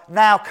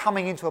 Now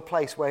coming into a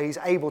place where he's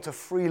able to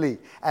freely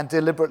and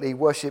deliberately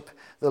worship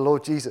the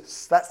Lord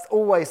Jesus. That's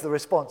always the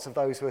response of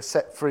those who are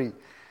set free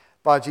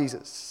by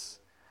Jesus.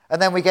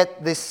 And then we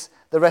get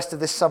the rest of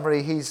this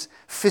summary. He's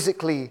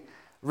physically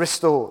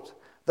restored.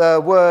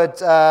 The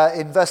word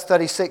in verse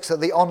 36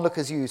 that the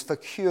onlookers use for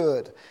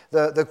cured,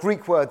 the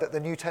Greek word that the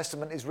New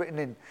Testament is written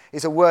in,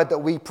 is a word that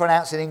we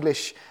pronounce in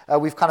English.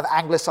 We've kind of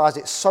anglicized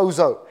it,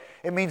 sozo.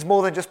 It means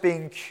more than just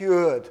being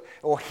cured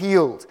or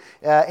healed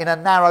in a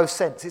narrow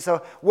sense. It's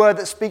a word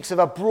that speaks of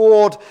a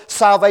broad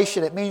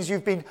salvation. It means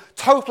you've been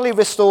totally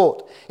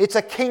restored. It's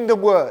a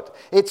kingdom word.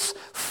 It's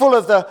full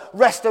of the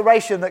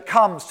restoration that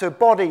comes to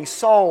body,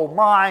 soul,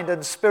 mind,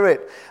 and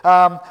spirit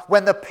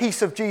when the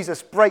peace of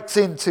Jesus breaks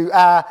into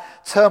our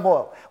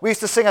turmoil. We used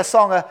to sing a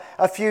song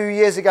a few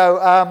years ago,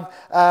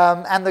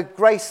 and the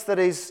grace that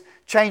is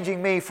changing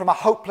me from a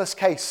hopeless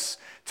case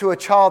to a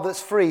child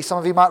that's free. Some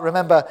of you might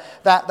remember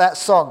that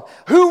song.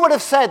 Who would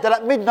have said that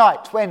at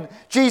midnight when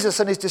Jesus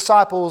and his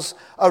disciples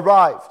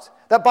arrived,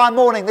 that by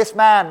morning this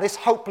man, this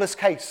hopeless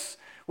case,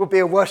 would be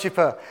a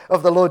worshipper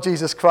of the Lord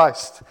Jesus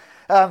Christ?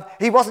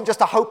 He wasn't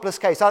just a hopeless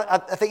case. I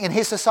think in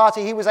his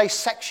society he was a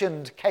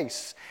sectioned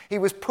case. He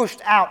was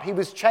pushed out. He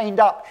was chained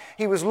up.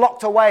 He was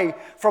locked away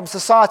from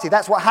society.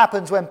 That's what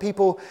happens when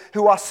people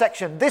who are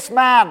sectioned. This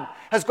man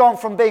has gone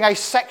from being a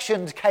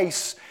sectioned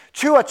case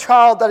to a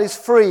child that is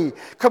free,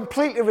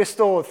 completely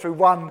restored through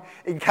one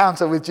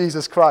encounter with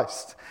Jesus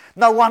Christ.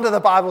 No wonder the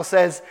Bible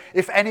says,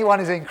 if anyone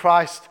is in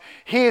Christ,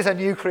 he is a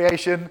new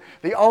creation.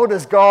 The old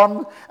is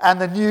gone and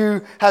the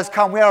new has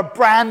come. We are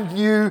brand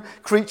new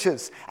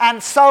creatures.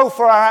 And so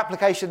for our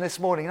application this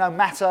morning, no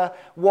matter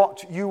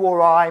what you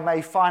or I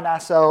may find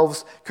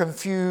ourselves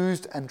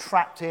confused and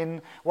trapped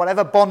in,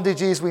 whatever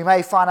bondages we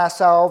may find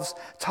ourselves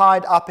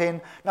tied up in,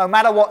 no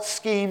matter what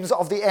schemes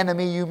of the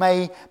enemy you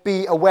may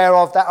be aware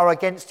of that are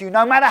against you,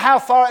 no matter how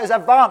far it is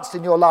advanced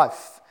in your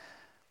life,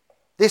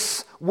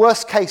 this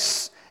worst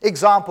case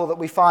example that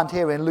we find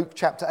here in Luke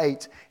chapter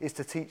 8 is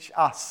to teach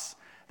us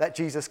that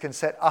Jesus can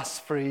set us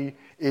free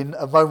in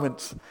a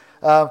moment.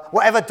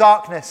 Whatever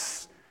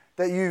darkness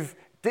that you've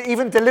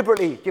even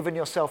deliberately given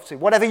yourself to,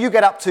 whatever you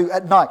get up to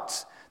at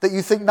night that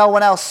you think no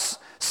one else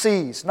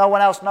sees, no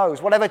one else knows,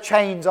 whatever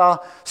chains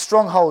are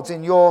strongholds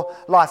in your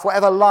life,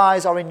 whatever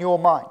lies are in your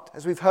mind.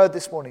 As we've heard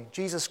this morning,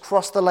 Jesus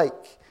crossed the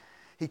lake.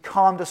 He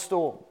calmed a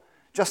storm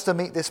just to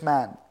meet this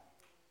man,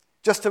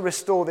 just to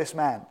restore this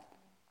man.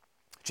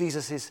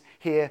 Jesus is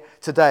here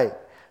today.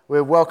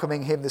 We're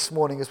welcoming him this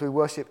morning as we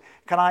worship.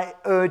 Can I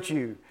urge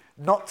you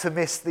not to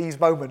miss these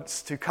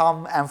moments, to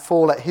come and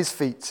fall at his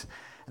feet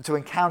and to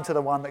encounter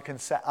the one that can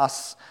set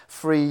us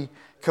free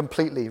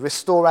completely,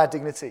 restore our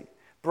dignity,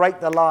 break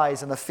the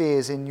lies and the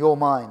fears in your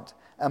mind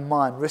and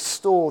mine,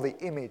 restore the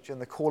image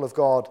and the call of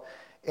God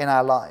in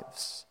our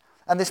lives.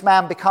 And this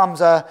man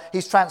becomes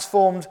he's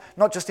transformed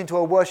not just into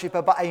a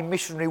worshipper, but a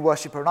missionary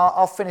worshipper. And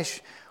I'll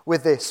finish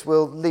with this.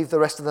 We'll leave the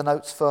rest of the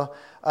notes for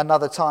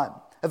another time.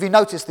 Have you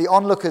noticed the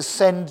onlookers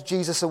send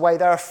Jesus away?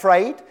 They're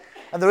afraid.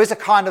 And there is a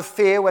kind of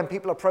fear when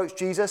people approach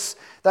Jesus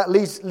that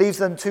leads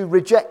them to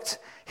reject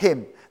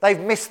him. They've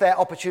missed their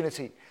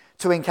opportunity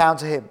to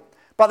encounter him.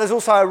 But there's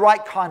also a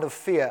right kind of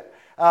fear,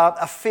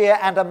 a fear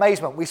and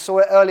amazement. We saw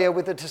it earlier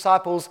with the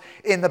disciples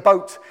in the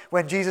boat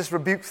when Jesus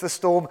rebukes the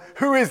storm.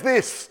 Who is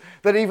this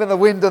that even the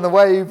wind and the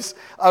waves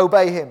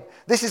obey him?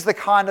 This is the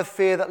kind of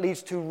fear that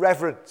leads to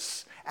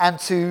reverence and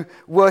to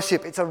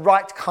worship. It's a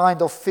right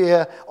kind of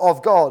fear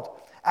of God.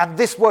 And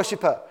this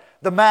worshipper,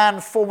 the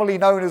man formerly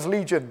known as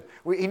Legion,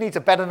 he needs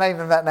a better name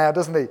than that now,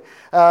 doesn't he?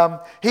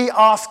 He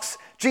asks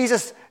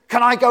Jesus,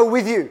 can I go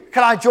with you?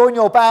 Can I join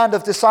your band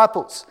of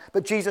disciples?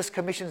 But Jesus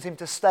commissions him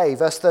to stay.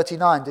 Verse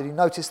 39, did you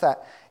notice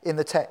that in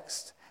the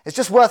text? It's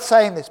just worth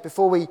saying this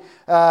before we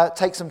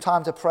take some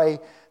time to pray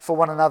for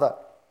one another.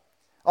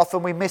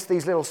 Often we miss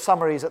these little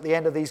summaries at the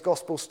end of these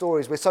gospel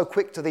stories. We're so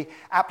quick to the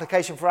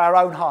application for our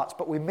own hearts,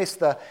 but we miss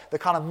the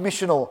kind of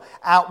missional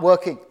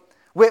outworking.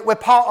 We're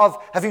part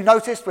of, have you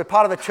noticed, we're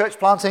part of the church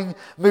planting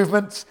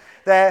movement.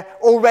 There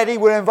already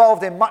we're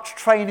involved in much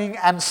training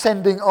and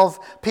sending of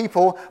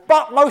people,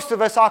 but most of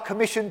us are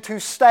commissioned to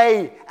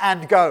stay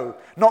and go,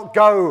 not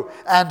go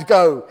and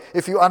go,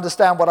 if you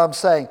understand what I'm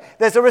saying.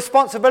 There's a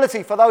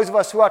responsibility for those of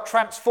us who are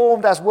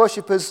transformed as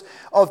worshippers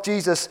of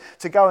Jesus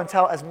to go and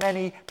tell as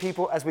many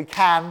people as we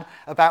can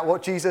about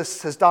what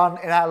Jesus has done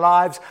in our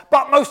lives,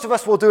 but most of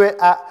us will do it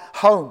at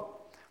home.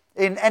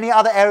 In any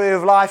other area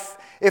of life,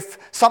 if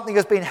something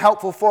has been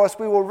helpful for us,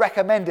 we will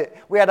recommend it.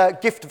 We had a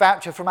gift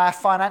voucher from our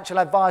financial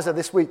advisor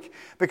this week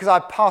because I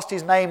passed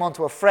his name on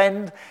to a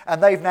friend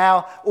and they've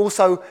now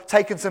also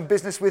taken some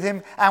business with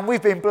him and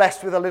we've been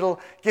blessed with a little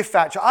gift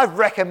voucher. I've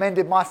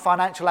recommended my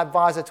financial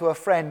advisor to a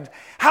friend.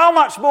 How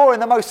much more in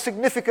the most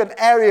significant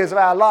areas of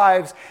our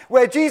lives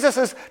where Jesus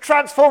has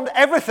transformed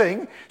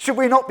everything should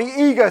we not be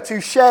eager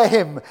to share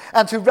him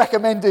and to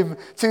recommend him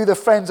to the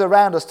friends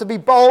around us, to be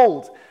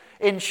bold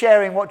in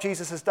sharing what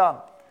Jesus has done?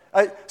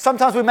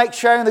 Sometimes we make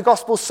sharing the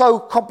gospel so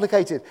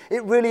complicated.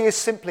 It really is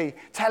simply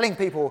telling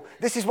people,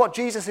 this is what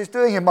Jesus is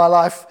doing in my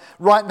life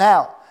right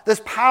now. There's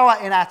power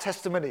in our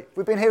testimony.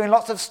 We've been hearing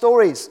lots of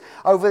stories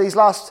over these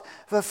last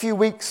few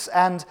weeks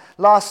and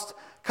last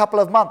couple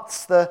of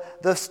months.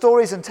 The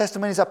stories and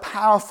testimonies are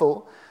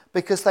powerful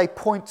because they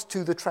point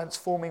to the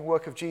transforming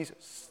work of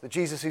Jesus. The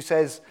Jesus who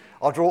says,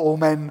 I'll draw all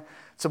men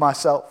to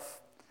myself.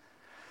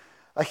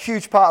 A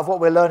huge part of what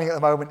we're learning at the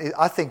moment,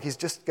 I think, is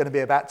just going to be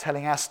about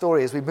telling our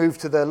story. As we move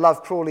to the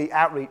Love Crawley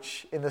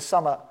outreach in the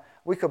summer,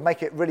 we could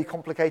make it really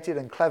complicated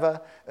and clever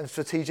and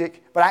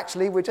strategic, but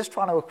actually we're just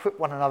trying to equip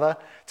one another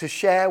to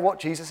share what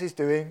Jesus is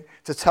doing,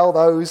 to tell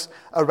those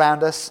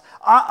around us.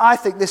 I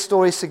think this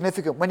story is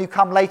significant. When you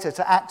come later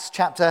to Acts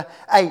chapter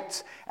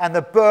 8 and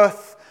the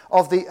birth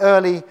of the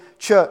early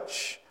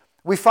church,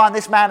 we find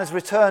this man has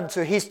returned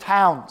to his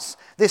towns,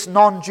 this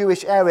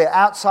non-Jewish area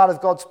outside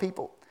of God's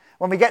people.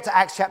 When we get to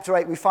Acts chapter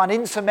 8, we find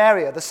in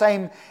Samaria, the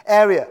same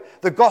area,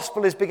 the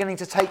gospel is beginning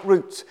to take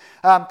root.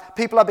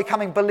 People are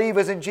becoming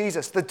believers in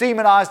Jesus. The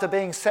demonized are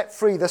being set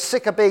free. The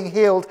sick are being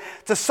healed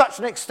to such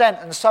an extent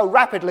and so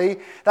rapidly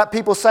that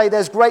people say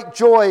there's great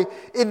joy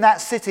in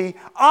that city.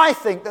 I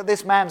think that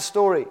this man's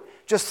story,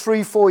 just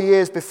 3-4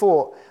 years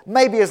before,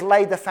 maybe has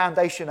laid the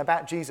foundation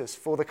about Jesus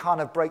for the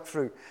kind of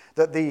breakthrough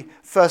that the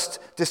first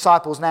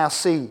disciples now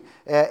see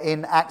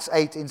in Acts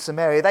 8 in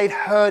Samaria. They'd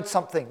heard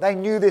something. They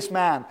knew this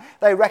man.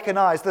 They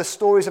recognized the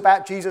stories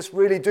about Jesus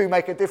really do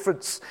make a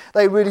difference.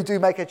 They really do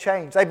make a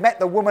change. They met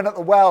the woman at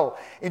the well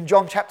in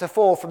John chapter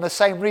 4 from the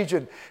same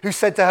region who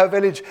said to her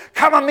village,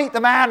 come and meet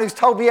the man who's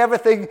told me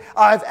everything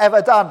I've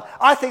ever done.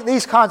 I think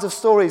these kinds of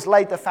stories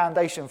laid the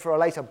foundation for a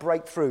later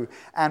breakthrough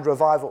and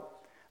revival.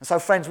 And so,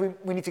 friends,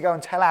 we need to go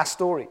and tell our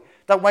story.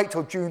 Don't wait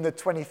till June the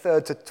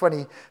 23rd to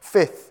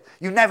 25th.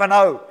 You never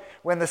know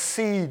when the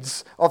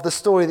seeds of the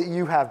story that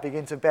you have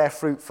begin to bear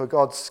fruit for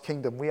God's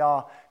kingdom. We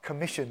are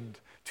commissioned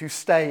to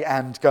stay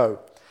and go.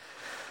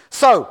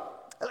 So,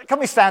 can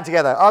we stand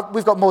together?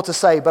 We've got more to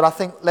say, but I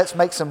think let's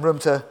make some room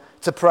to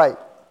pray.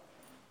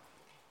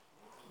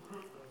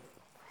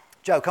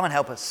 Joe, come and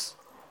help us.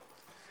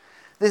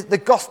 The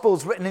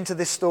gospel's written into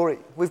this story.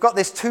 We've got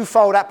this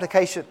twofold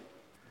application.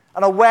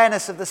 An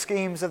awareness of the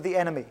schemes of the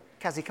enemy.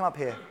 Kazi, come up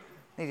here.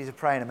 I need you to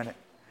pray in a minute.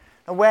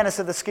 Awareness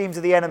of the schemes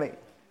of the enemy.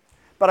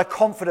 But a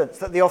confidence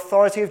that the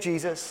authority of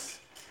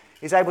Jesus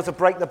is able to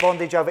break the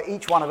bondage over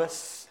each one of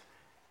us.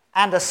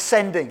 And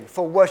ascending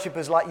for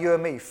worshippers like you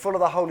and me, full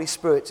of the Holy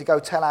Spirit, to go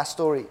tell our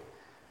story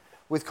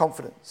with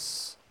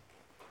confidence.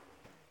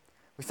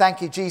 We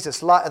thank you,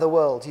 Jesus, light of the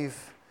world.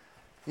 You've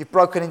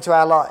broken into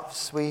our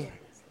lives. We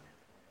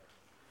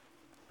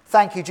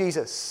thank you,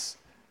 Jesus.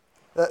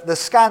 The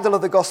scandal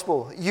of the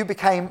gospel, you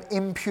became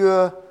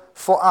impure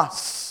for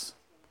us.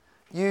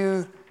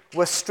 You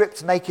were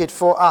stripped naked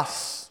for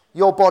us.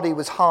 Your body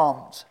was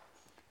harmed.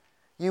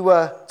 You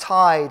were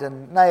tied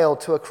and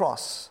nailed to a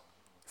cross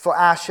for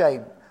our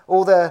shame.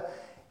 All the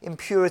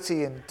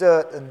impurity and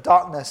dirt and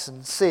darkness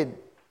and sin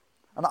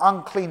and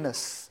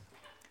uncleanness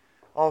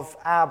of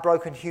our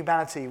broken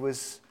humanity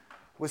was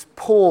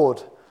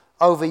poured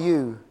over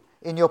you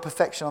in your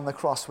perfection on the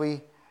cross.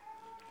 We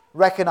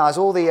recognize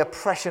all the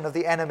oppression of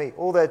the enemy,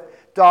 all the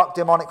dark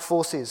demonic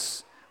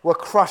forces were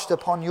crushed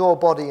upon your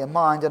body and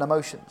mind and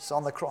emotions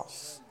on the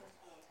cross.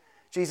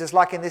 Jesus,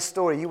 like in this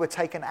story, you were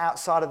taken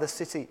outside of the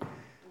city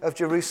of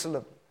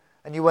Jerusalem,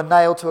 and you were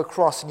nailed to a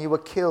cross, and you were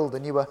killed,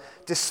 and you were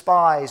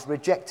despised,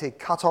 rejected,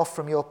 cut off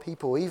from your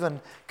people,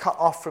 even cut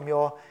off from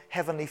your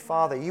heavenly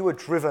Father. You were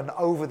driven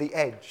over the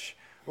edge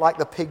like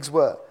the pigs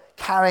were,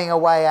 carrying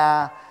away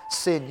our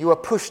sin. You were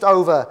pushed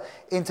over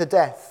into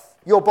death.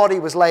 Your body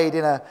was laid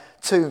in a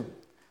tomb.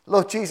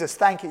 Lord Jesus,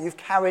 thank you. You've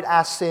carried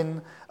our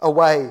sin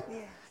away.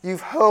 Yes.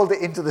 You've hurled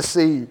it into the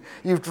sea.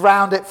 You've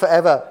drowned it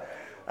forever.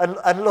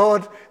 And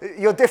Lord,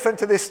 you're different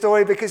to this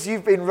story because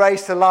you've been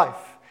raised to life.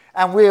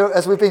 And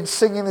as we've been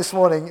singing this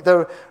morning,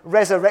 the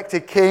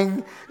resurrected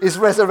King is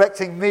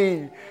resurrecting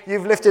me.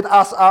 You've lifted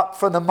us up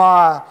from the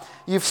mire.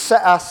 You've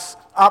set us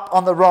up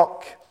on the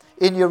rock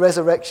in your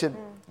resurrection.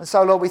 And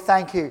so, Lord, we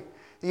thank you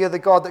that you're the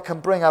God that can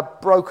bring a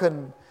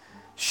broken,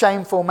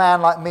 shameful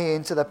man like me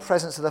into the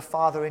presence of the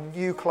Father in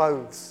new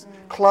clothes,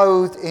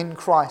 clothed in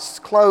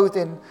Christ, clothed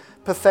in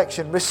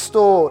perfection,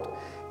 restored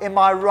in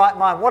my right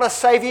mind. What a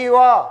Savior you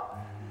are.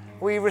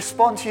 We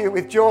respond to you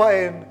with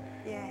joy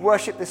and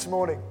worship this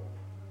morning.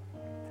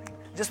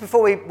 Just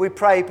before we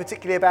pray,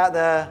 particularly about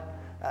the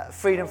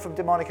freedom from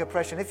demonic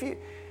oppression, if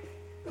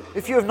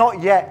you have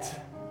not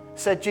yet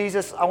said,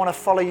 Jesus, I want to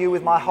follow you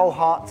with my whole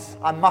heart,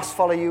 I must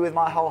follow you with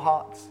my whole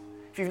heart.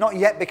 If you've not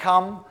yet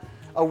become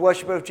a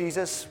worshiper of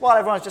Jesus, while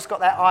everyone's just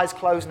got their eyes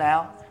closed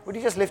now, would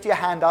you just lift your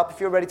hand up if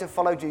you're ready to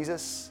follow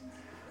Jesus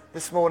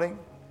this morning?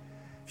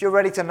 If you're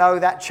ready to know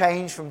that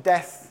change from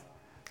death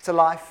to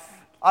life.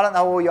 I don't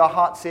know all your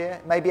hearts here.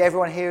 Maybe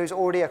everyone here is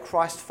already a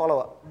Christ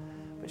follower.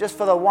 But just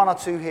for the one or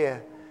two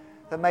here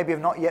that maybe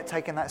have not yet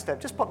taken that step,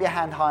 just pop your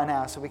hand high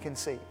now so we can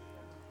see.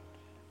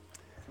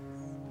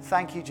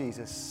 Thank you,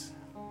 Jesus.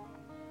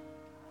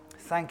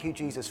 Thank you,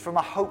 Jesus. From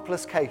a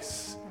hopeless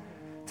case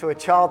to a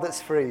child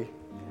that's free.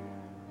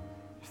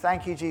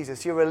 Thank you,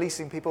 Jesus. You're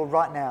releasing people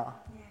right now.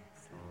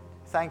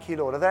 Thank you,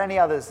 Lord. Are there any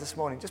others this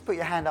morning? Just put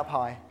your hand up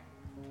high.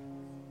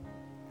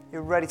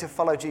 You're ready to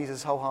follow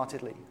Jesus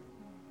wholeheartedly.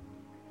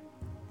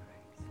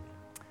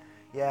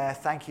 Yeah,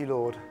 thank you,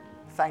 Lord.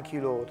 Thank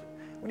you, Lord.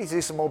 We need to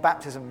do some more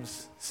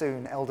baptisms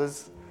soon,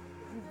 elders.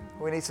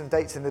 We need some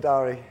dates in the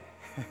diary.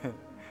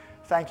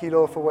 Thank you,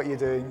 Lord, for what you're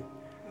doing.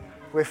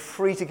 We're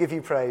free to give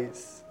you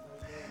praise.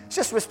 Let's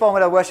just respond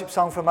with our worship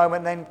song for a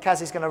moment, then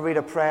Kazi's going to read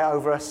a prayer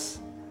over us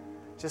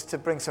just to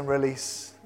bring some release.